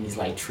implanting these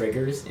like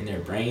triggers in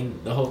their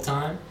brain the whole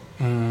time.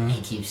 And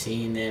he keeps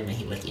seeing them, and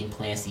he like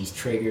implants these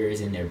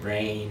triggers in their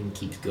brain,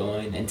 keeps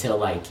going until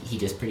like he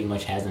just pretty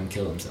much has them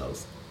kill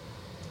themselves.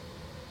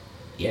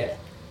 Yeah.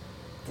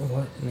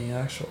 What in the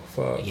actual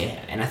fuck? Yeah,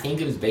 and I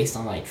think it was based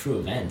on like true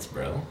events,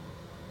 bro.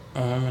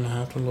 I'm gonna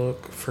have to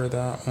look for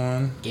that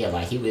one. Yeah,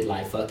 like he would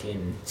like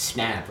fucking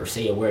snap or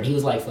say a word. He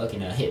was like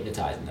fucking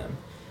hypnotizing them.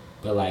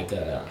 But like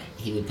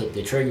he would put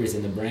the triggers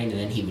in the brain and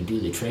then he would do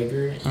the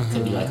trigger. It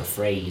could be like a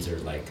phrase or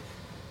like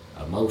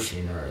a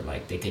motion or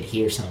like they could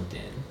hear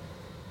something.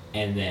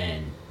 And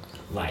then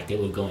like they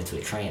would go into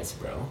a trance,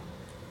 bro.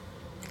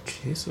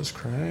 Jesus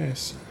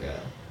Christ. Yeah.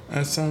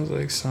 That sounds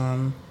like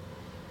some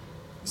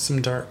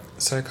dark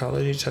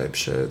psychology type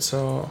shit.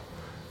 So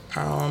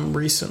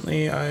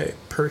recently I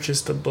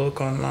purchased a book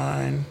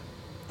online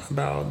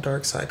about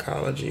dark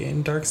psychology,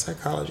 and dark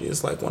psychology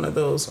is like one of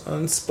those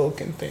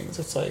unspoken things.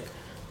 It's like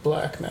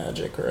black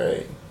magic,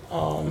 right?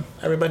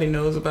 Everybody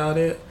knows about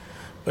it,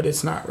 but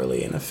it's not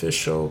really an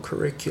official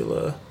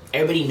curricula.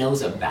 Everybody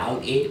knows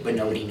about it, but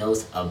nobody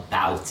knows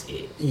about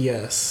it.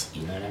 Yes.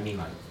 You know what I mean?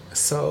 Like,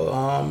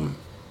 so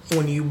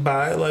when you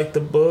buy like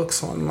the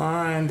books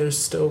online, there's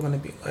still gonna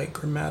be like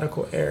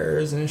grammatical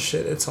errors and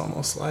shit. It's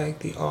almost like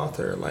the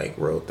author like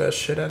wrote that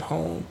shit at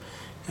home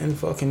and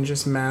fucking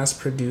just mass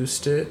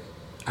produced it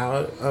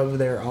out of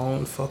their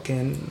own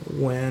fucking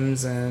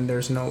whims, and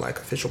there's no like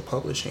official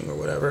publishing or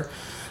whatever.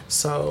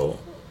 So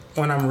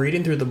when I'm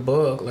reading through the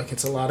book, like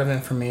it's a lot of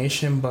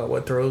information, but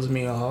what throws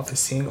me off is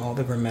seeing all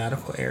the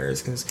grammatical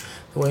errors, because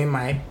the way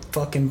my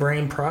fucking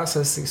brain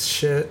processes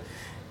shit,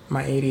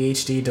 my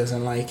ADHD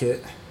doesn't like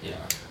it. Yeah.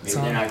 Maybe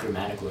they're not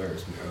grammatical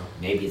errors, bro.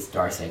 Maybe it's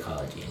dark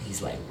psychology and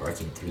he's like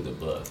working through the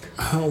book.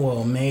 Oh,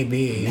 well,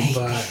 maybe.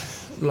 But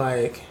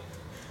like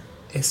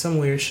it's some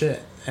weird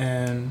shit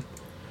and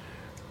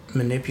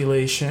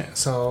manipulation.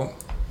 So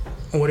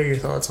what are your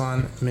thoughts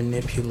on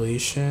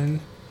manipulation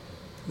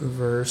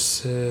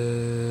versus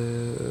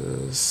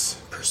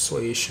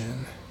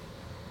persuasion?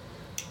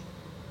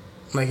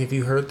 Like if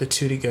you heard the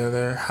two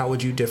together, how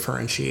would you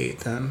differentiate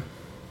them?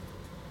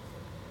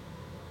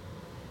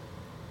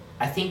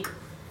 I think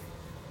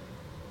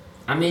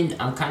I'm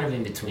kind of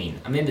in between.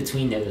 I'm in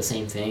between, they're the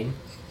same thing.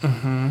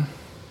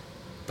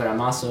 But I'm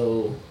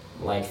also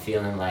like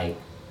feeling like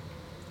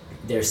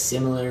they're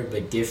similar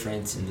but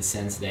different in the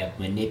sense that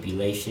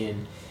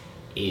manipulation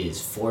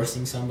is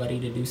forcing somebody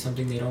to do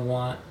something they don't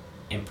want,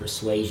 and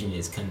persuasion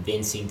is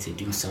convincing to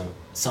do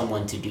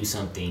someone to do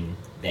something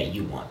that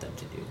you want them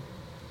to do.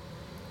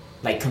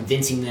 Like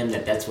convincing them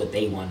that that's what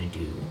they want to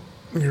do.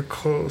 You're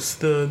close.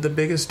 The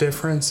biggest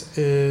difference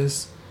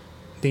is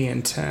the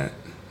intent.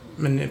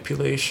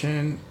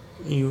 Manipulation,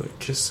 you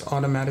just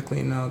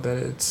automatically know that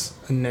it's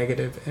a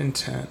negative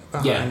intent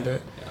behind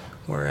it. Yeah.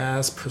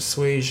 Whereas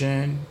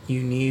persuasion,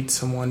 you need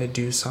someone to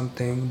do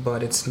something,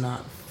 but it's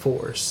not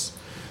force.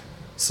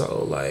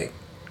 So like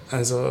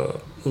as a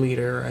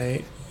leader,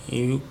 right,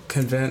 you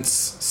convince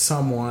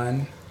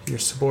someone, your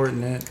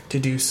subordinate, to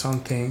do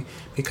something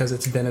because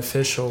it's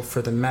beneficial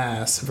for the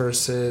mass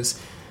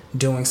versus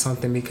doing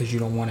something because you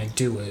don't want to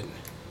do it.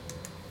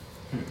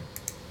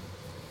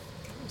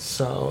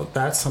 So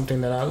that's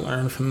something that I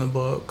learned from the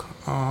book.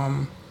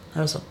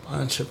 There's a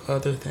bunch of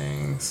other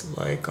things,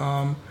 like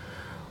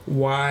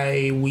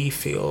why we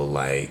feel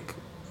like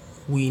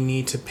we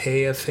need to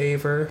pay a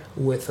favor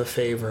with a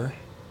favor.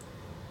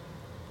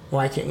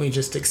 Why can't we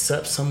just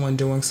accept someone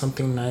doing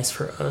something nice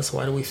for us?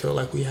 Why do we feel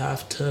like we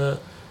have to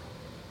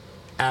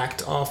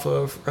act off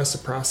of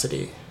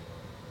reciprocity?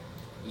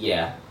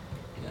 Yeah.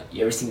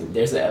 You ever seen?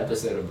 There's an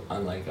episode of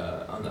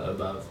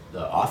about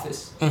The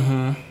Office.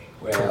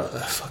 Where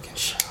that fucking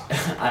show.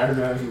 I don't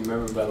know if you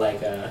remember, but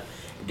like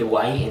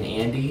Dwight and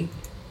Andy,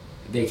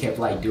 they kept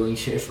like doing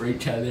shit for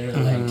each other,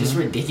 like just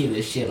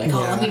ridiculous shit. Like,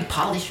 oh, let me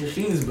polish your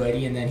shoes,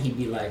 buddy, and then he'd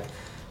be like,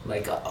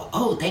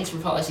 oh, thanks for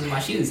polishing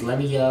my shoes. Let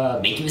me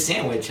make you a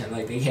sandwich, and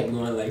like they kept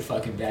going like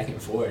fucking back and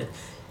forth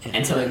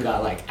until it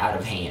got like out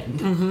of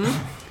hand.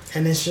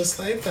 And it's just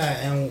like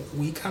that, and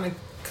we kind of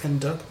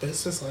conduct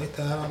business like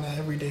that on an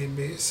everyday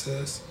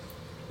basis.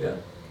 Yeah.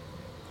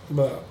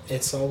 But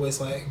it's always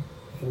like,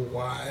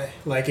 why?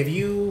 Like if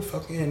you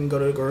fucking go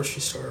to the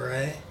grocery store,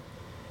 right,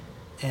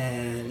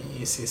 and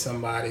you see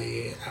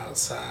somebody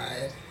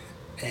outside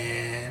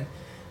and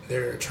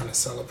they're trying to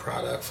sell a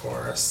product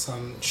for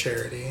some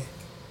charity,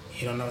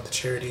 you don't know what the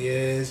charity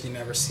is, you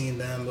never seen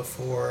them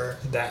before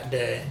that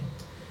day,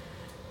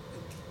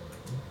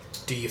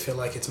 do you feel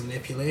like it's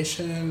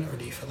manipulation or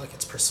do you feel like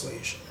it's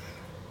persuasion?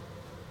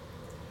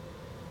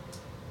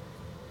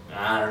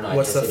 I don't know.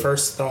 What's the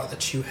first thought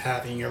that you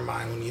have in your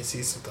mind when you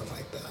see something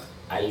like that?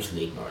 I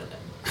usually ignore them.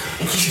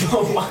 You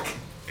know what?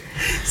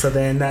 So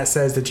then that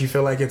says that you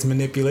feel like it's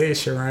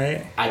manipulation,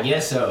 right? I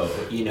guess so.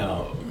 You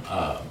know,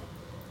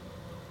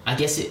 I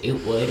guess it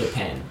would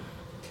depend,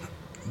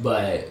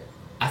 but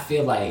I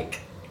feel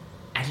like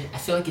I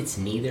feel like it's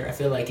neither. I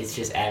feel like it's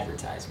just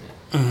advertisement.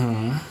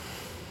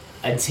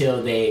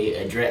 Until they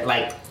address,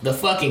 like the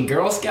fucking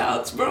Girl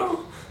Scouts,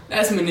 bro.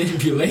 That's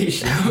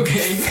manipulation,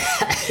 okay?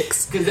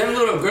 Because them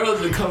little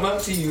girls would come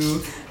up to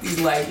you,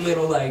 these like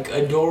little like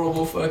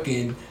adorable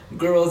fucking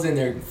girls in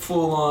their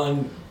full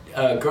on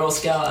Girl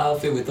Scout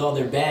outfit with all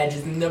their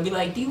badges, and they'll be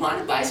like, "Do you want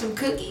to buy some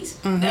cookies?"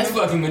 That's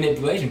fucking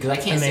manipulation because I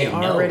can't say no, bro.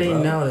 And they already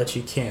know that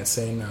you can't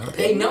say no.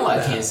 They know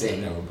I can't say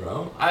no,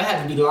 bro. I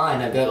have to be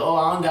lying. I go, "Oh,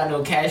 I don't got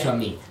no cash on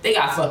me." They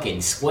got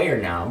fucking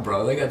Square now,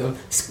 bro. They got the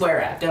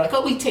Square app. They're like,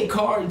 "Oh, we take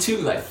card too."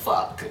 Like,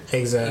 fuck.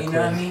 Exactly. You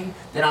know what I mean?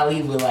 Then I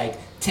leave with like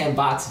 10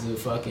 boxes of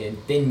fucking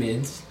Thin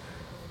Mints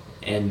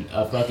and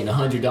a fucking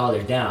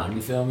 $100 down.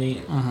 You feel me?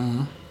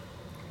 Mm-hmm.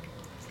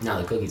 Now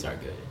the cookies are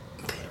good.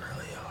 They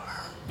really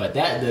are. But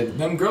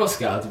them Girl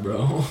Scouts,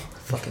 bro.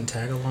 Fucking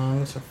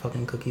tag-alongs or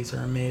fucking cookies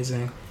are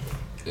amazing.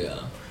 Yeah.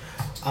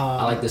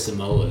 I like the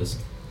Samoas.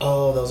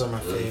 Oh, those are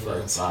my Really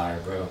favorites. Fire,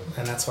 bro.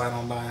 And that's why I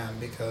don't buy them,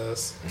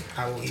 because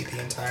I will eat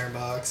the entire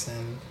box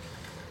and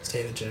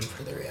stay at the gym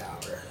for 3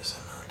 hours.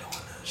 I'm not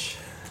doing that shit.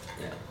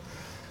 Yeah.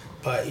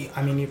 But,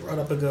 I mean, you brought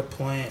up a good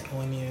point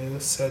when you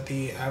said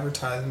the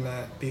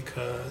advertisement,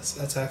 because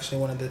that's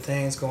actually one of the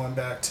things, going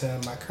back to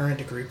my current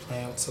degree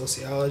plan with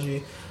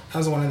sociology, that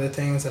was one of the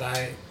things that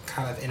I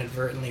kind of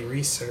inadvertently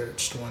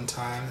researched one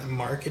time. And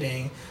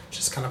marketing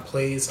just kind of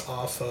plays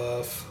off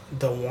of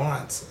the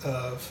wants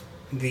of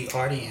the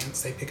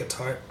audience. They pick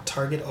a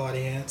target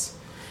audience.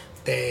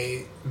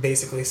 They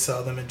basically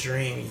sell them a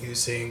dream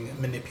using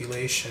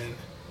manipulation,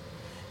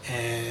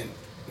 and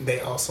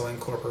they also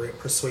incorporate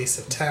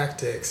persuasive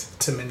tactics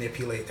to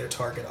manipulate their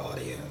target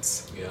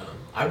audience. Yeah,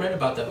 I read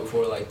about that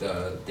before. Like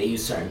they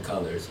use certain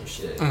colors and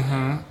shit.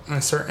 Mm-hmm.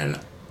 And certain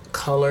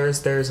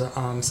colors, there's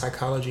a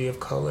psychology of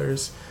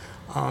colors.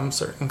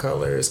 Certain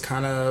colors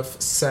kind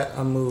of set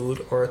a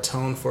mood or a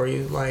tone for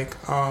you. Like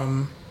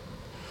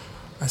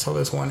I saw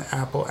this one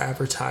Apple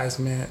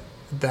advertisement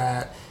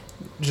that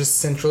just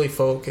centrally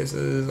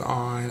focuses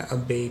on a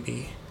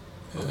baby.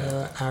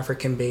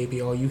 African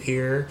baby. All you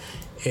hear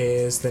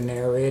is the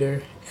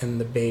narrator and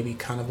the baby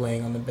kind of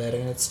laying on the bed,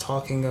 and it's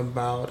talking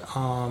about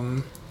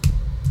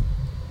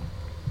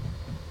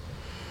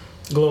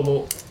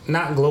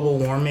not global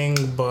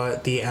warming,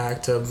 but the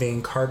act of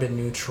being carbon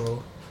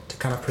neutral to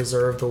kind of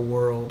preserve the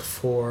world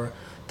for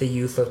the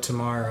youth of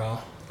tomorrow.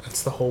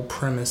 That's the whole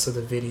premise of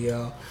the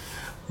video.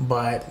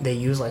 But they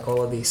use like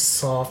all of these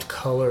soft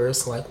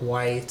colors like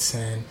whites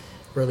and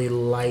really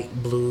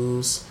light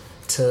blues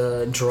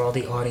to draw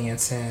the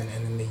audience in,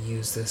 and then they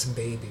use this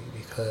baby,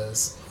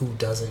 because who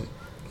doesn't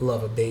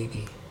love a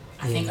baby?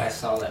 I think I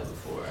saw that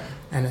before.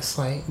 And it's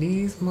like,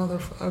 these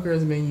motherfuckers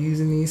have been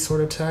using these sort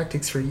of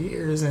tactics for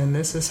years, and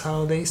this is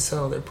how they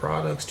sell their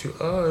products to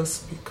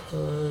us,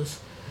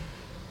 because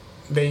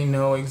they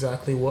know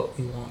exactly what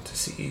we want to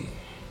see.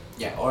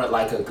 Yeah, or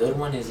like a good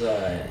one is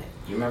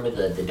you remember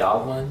the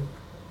dog one?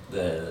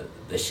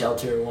 The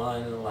shelter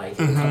one, like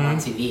it'll come on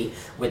TV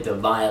with the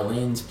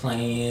violins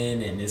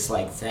playing, and it's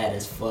like sad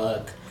as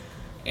fuck,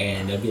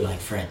 and they'll be like,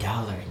 for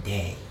 $1 a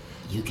day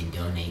you can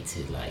donate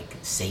to like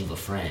Save a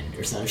Friend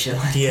or some shit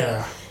like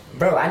that.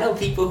 Bro, I know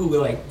people who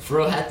like for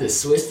real have to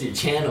switch the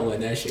channel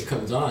when that shit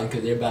comes on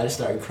because they're about to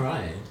start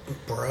crying.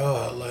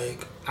 Bruh,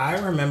 like I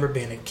remember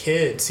being a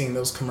kid seeing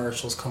those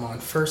commercials come on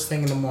first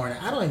thing in the morning.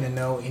 I don't even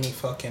know any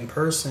fucking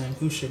person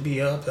who should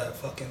be up that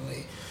fucking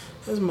late.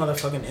 There's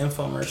motherfucking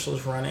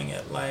infomercials running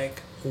at like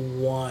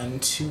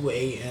 1, 2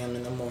 a.m.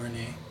 in the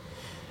morning.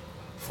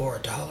 For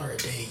 $1 a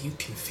day, you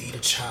can feed a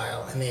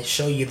child, and they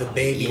show you the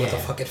baby with a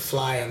fucking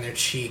fly on their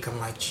cheek. I'm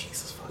like,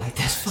 Jesus fucking like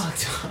that's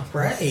fucked up,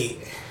 right?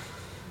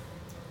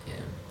 Yeah,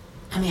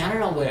 I mean, I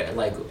don't know where.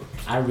 Like,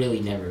 I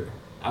really never.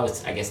 I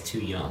was, I guess, too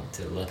young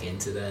to look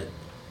into that,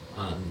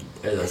 or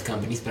those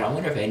companies. But I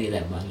wonder if any of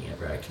that money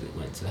ever actually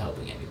went to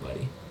helping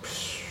anybody.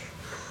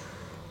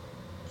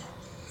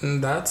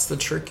 And that's the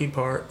tricky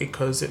part,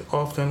 because it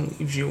often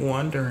leaves you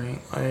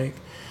wondering, like,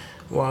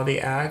 while the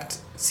act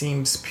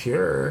seems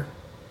pure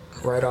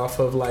right off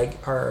of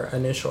like our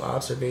initial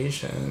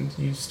observations,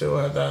 you still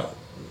have that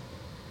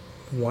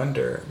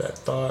wonder, that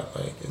thought,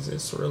 like, is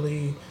this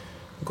really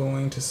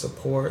going to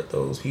support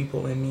those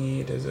people in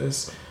need? Is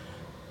this...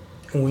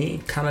 We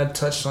kind of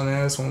touched on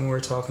this when we were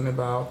talking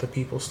about the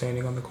people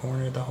standing on the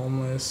corner, the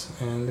homeless,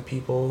 and the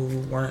people who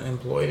weren't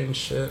employed and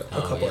shit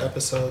a couple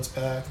episodes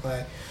back.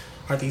 Like,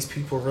 are these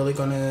people really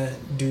going to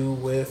do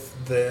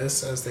with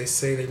this as they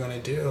say they're going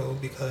to do?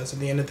 Because at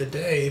the end of the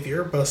day, if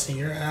you're busting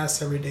your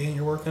ass every day and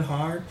you're working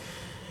hard,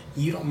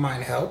 you don't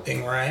mind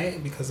helping,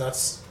 right? Because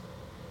that's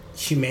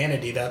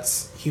humanity,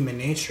 that's human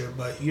nature.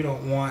 But you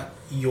don't want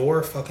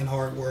your fucking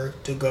hard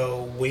work to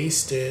go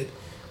wasted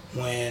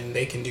when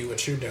they can do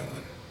what you're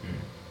doing.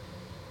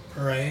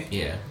 Right?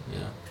 Yeah.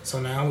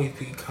 So now we've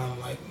become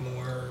like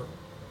more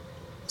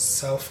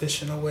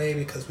selfish in a way,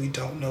 because we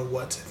don't know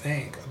what to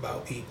think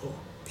about people.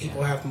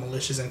 People have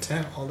malicious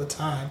intent all the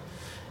time.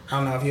 I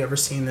don't know if you ever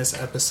seen this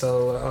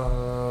episode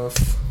of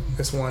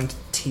this one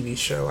TV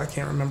show. I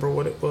can't remember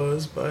what it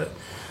was, but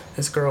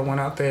this girl went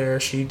out there.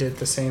 She did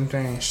the same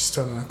thing. She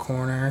stood in the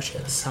corner. She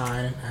had a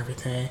sign and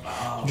everything.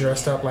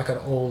 Dressed up like an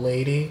old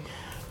lady.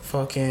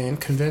 Fucking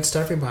convinced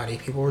everybody.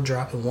 People were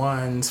dropping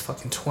ones,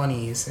 fucking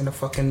 20s in a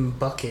fucking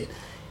bucket.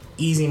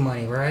 Easy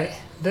money, right?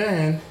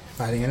 Then,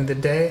 by the end of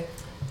the day,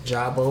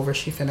 job over.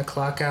 She finna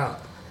clock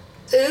out.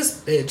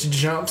 This bitch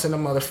jumps in a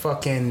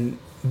motherfucking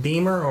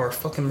Beamer or a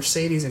fucking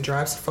Mercedes and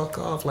drives the fuck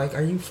off. Like,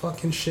 are you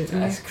fucking shitting me?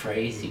 That's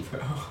crazy,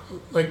 bro.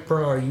 Like,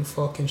 bro, are you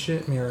fucking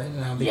shitting me right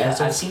now? Yeah,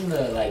 I've seen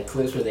the like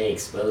clips where they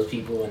expose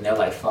people and they'll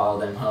like follow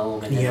them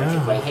home and they're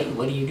like, hey,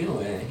 what are you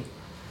doing?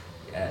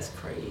 Yeah, that's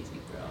crazy,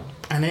 bro.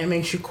 And it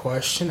makes you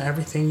question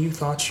everything you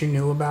thought you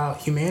knew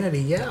about humanity.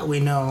 Yeah, we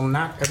know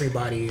not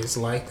everybody is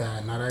like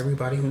that. Not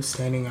everybody who's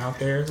standing out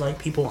there. Like,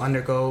 people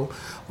undergo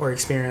or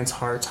experience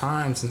hard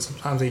times, and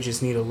sometimes they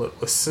just need a little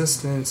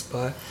assistance.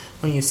 But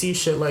when you see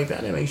shit like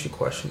that, it makes you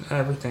question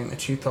everything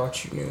that you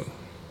thought you knew.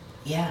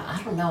 Yeah,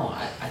 I don't know.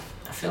 I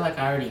feel like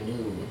I already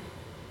knew.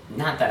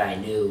 Not that I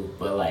knew,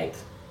 but like,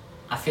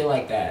 I feel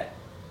like that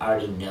I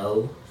already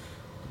know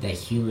that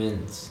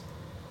humans,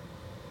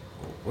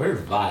 we're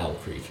vile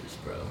creatures,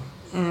 bro.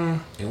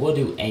 And we'll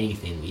do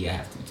anything we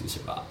have to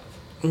survive.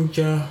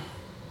 Yeah.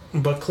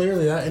 But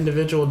clearly that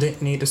individual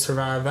didn't need to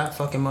survive that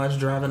fucking much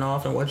driving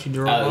off and what you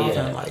drove off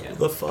and like,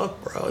 the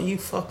fuck, bro? You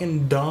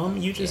fucking dumb.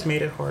 You just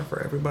made it hard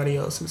for everybody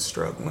else who's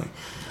struggling.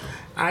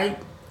 I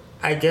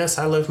guess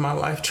I live my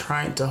life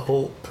trying to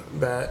hope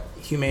that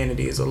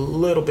humanity is a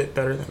little bit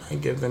better than I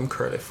give them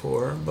credit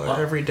for. But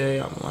every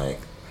day I'm like...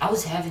 I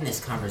was having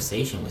this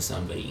conversation with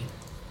somebody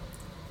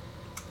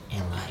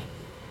and like,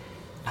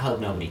 I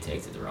hope nobody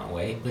takes it the wrong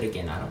way, but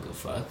again, I don't give a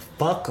fuck.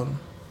 Fuck them.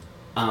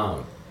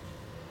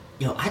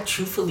 I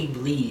truthfully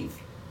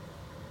believe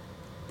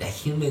that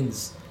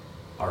humans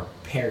are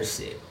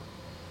parasitic.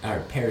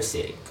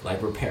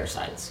 Like, we're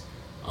parasites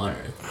on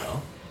Earth,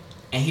 bro.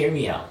 And hear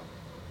me out.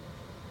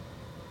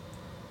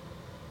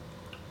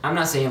 I'm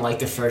not saying like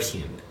the first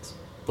humans,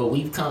 but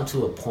we've come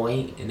to a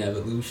point in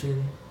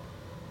evolution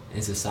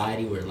in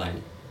society where like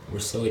we're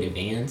so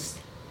advanced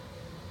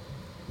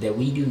that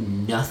we do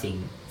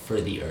nothing for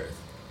the Earth.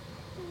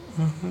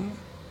 Mm-hmm.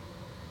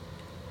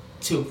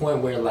 To a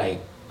point where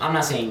like, I'm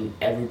not saying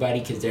everybody,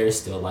 because there's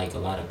still like a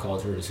lot of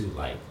cultures who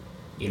like,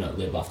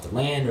 live off the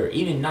land, or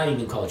even not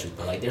even cultures,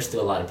 but like there's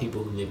still a lot of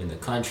people who live in the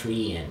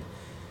country and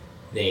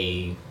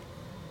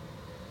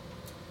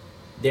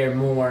they're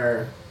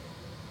more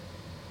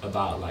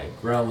about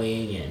like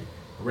growing and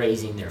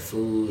raising their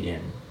food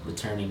and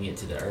returning it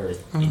to the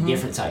earth in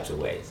different types of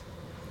ways.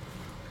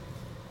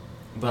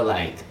 But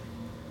like,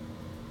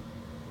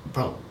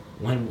 bro,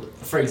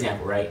 for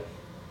example, right?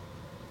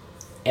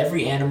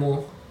 Every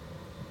animal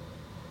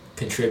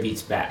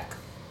contributes back.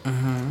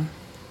 Mm-hmm.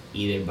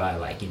 Either by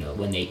like,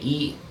 when they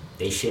eat,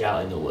 they shit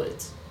out in the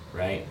woods,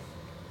 right?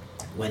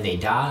 When they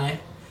die,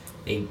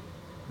 they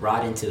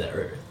rot into the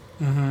earth.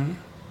 Mm-hmm.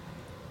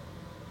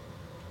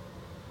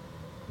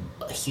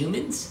 But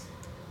humans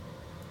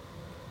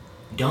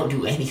don't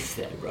do any of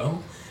that,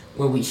 bro.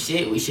 When we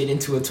shit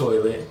into a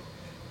toilet,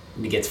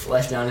 and it gets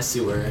flushed down a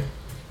sewer,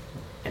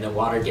 and the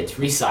water gets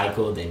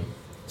recycled, and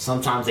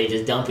sometimes they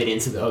just dump it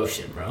into the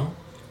ocean, bro.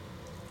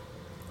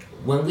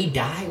 When we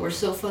die, we're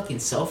so fucking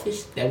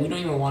selfish that we don't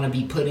even want to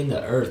be put in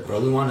the earth,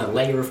 bro. We want a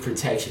layer of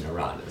protection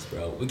around us,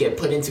 bro. We get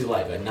put into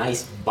like a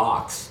nice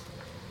box,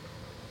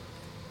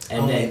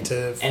 and then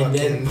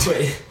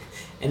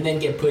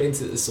get put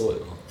into the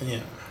soil.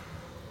 Yeah.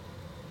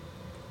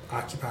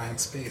 Occupying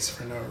space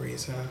for no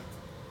reason.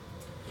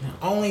 Yeah.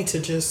 Only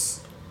to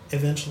just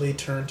eventually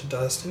turn to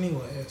dust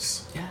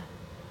anyways. Yeah.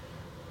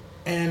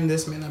 And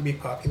this may not be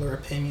popular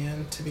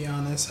opinion, to be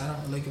honest. I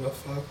don't really give a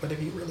fuck. But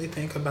if you really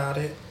think about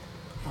it,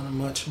 on a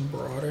much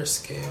broader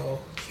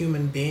scale,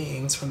 human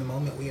beings, from the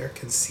moment we are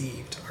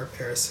conceived, are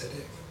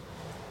parasitic.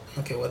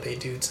 Look at what they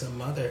do to the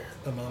mother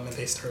the moment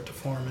they start to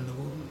form in the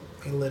womb.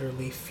 They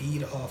literally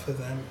feed off of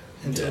them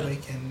until they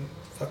can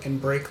fucking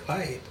break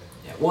light.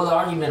 Yeah. Well, the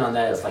argument on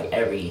that is like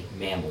every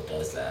mammal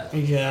does that.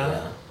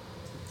 Yeah.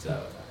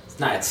 So it's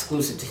not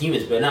exclusive to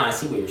humans, but no, I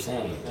see what you're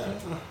saying. Yeah.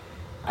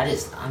 I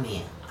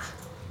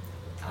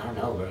don't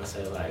know, bro.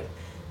 So like,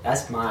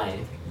 that's my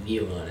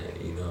view on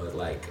it.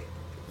 Like.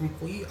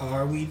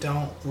 We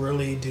don't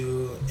really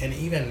do, and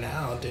even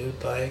now,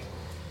 dude, like,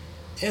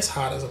 it's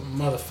hot as a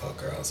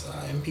motherfucker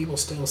outside, and people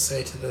still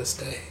say to this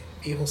day,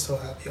 people still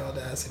have the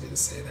audacity to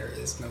say there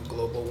is no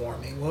global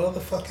warming. Well, the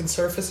fucking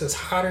surface is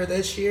hotter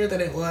this year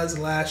than it was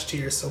last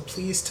year, so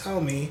please tell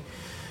me,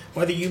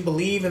 whether you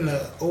believe in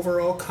the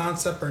overall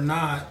concept or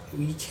not,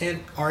 we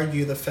can't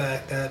argue the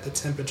fact that the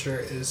temperature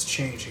is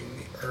changing.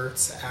 The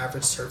Earth's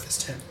average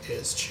surface temp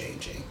is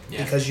changing.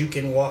 Yeah. Because you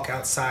can walk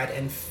outside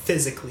and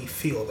physically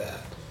feel that.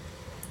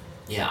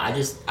 Yeah,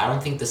 I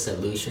don't think the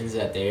solutions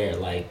that they're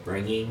like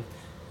bringing,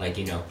 like,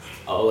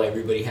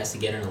 everybody has to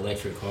get an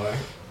electric car.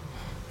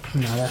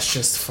 No, that's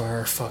just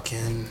for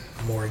fucking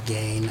more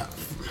gain.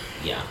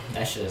 Yeah,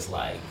 that's just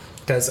like.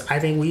 Because I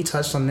think we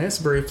touched on this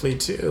briefly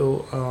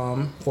too.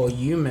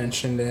 You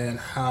mentioned it,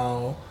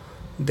 how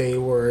they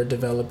were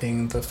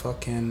developing the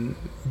fucking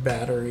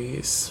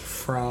batteries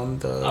from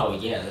the. Oh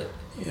yeah.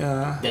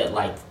 Yeah. That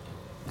like,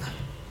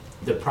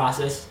 the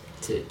process.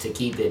 To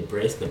keep it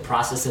brisk, the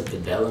process of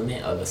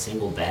development of a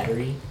single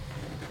battery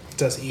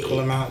does equal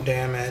amount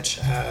damage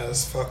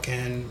as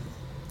fucking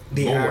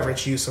the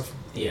average use of...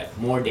 Yeah,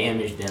 more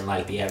damage than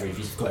like the average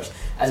use of cars.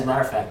 As a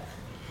matter of fact,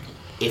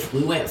 if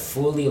we went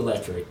fully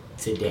electric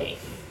today,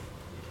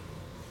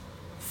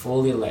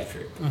 fully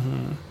electric,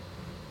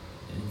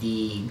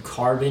 the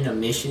carbon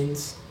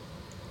emissions,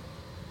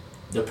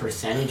 the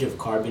percentage of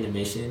carbon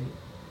emission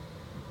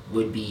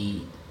would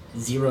be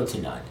 0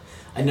 to none.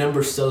 A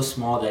number so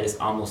small that it's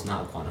almost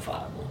not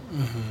quantifiable.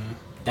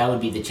 That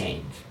would be the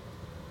change.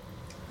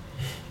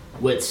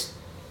 What's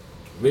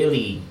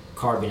really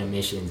carbon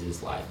emissions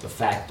is like the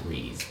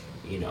factories,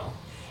 you know.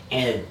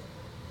 And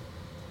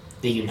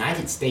the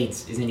United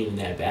States isn't even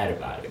that bad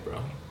about it,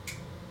 bro.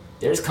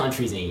 There's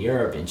countries in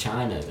Europe and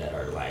China that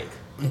are like...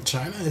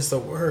 China is the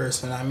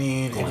worst. And I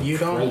mean, if you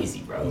crazy,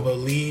 don't bro.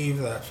 believe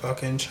that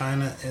fucking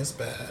China is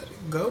bad,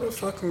 go to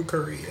fucking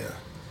Korea.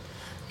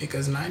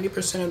 Because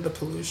 90% of the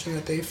pollution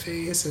that they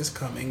face is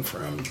coming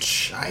from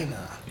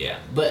China. Yeah,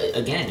 but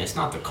again, it's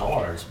not the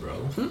cars,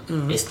 bro.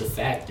 It's the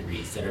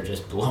factories that are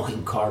just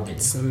blowing carbon.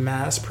 It's the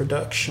mass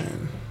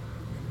production.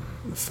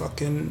 The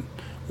fucking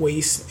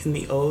waste in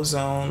the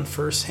ozone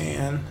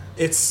firsthand.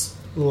 It's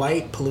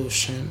light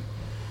pollution.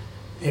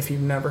 If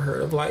you've never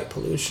heard of light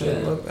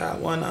pollution, look that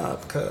one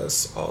up.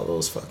 Because all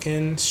those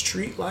fucking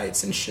street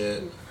lights and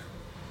shit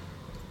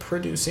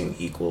producing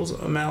equal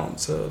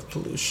amounts of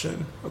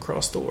pollution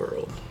across the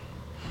world.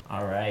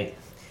 All right.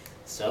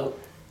 So,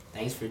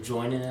 thanks for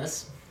joining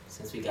us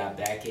since we got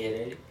back at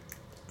it.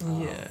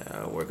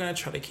 Yeah, we're going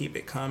to try to keep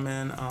it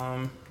coming.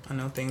 I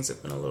know things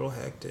have been a little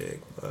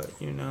hectic, but,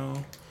 you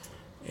know,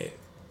 it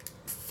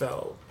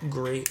felt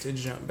great to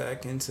jump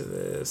back into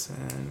this,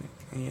 and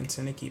we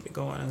intend to keep it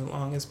going as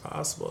long as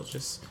possible.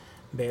 Just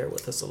bear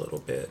with us a little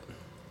bit.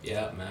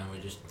 Yeah, man,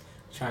 we're just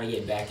trying to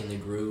get back in the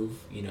groove.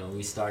 You know,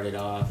 we started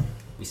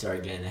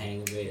getting the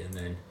hang of it, and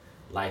then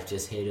life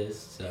just hit us.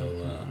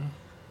 So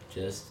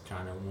just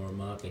trying to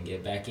warm up and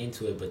get back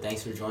into it. But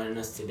thanks for joining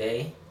us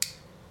today.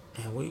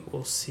 And we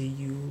will see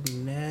you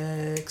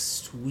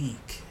next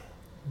week.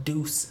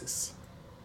 Deuces.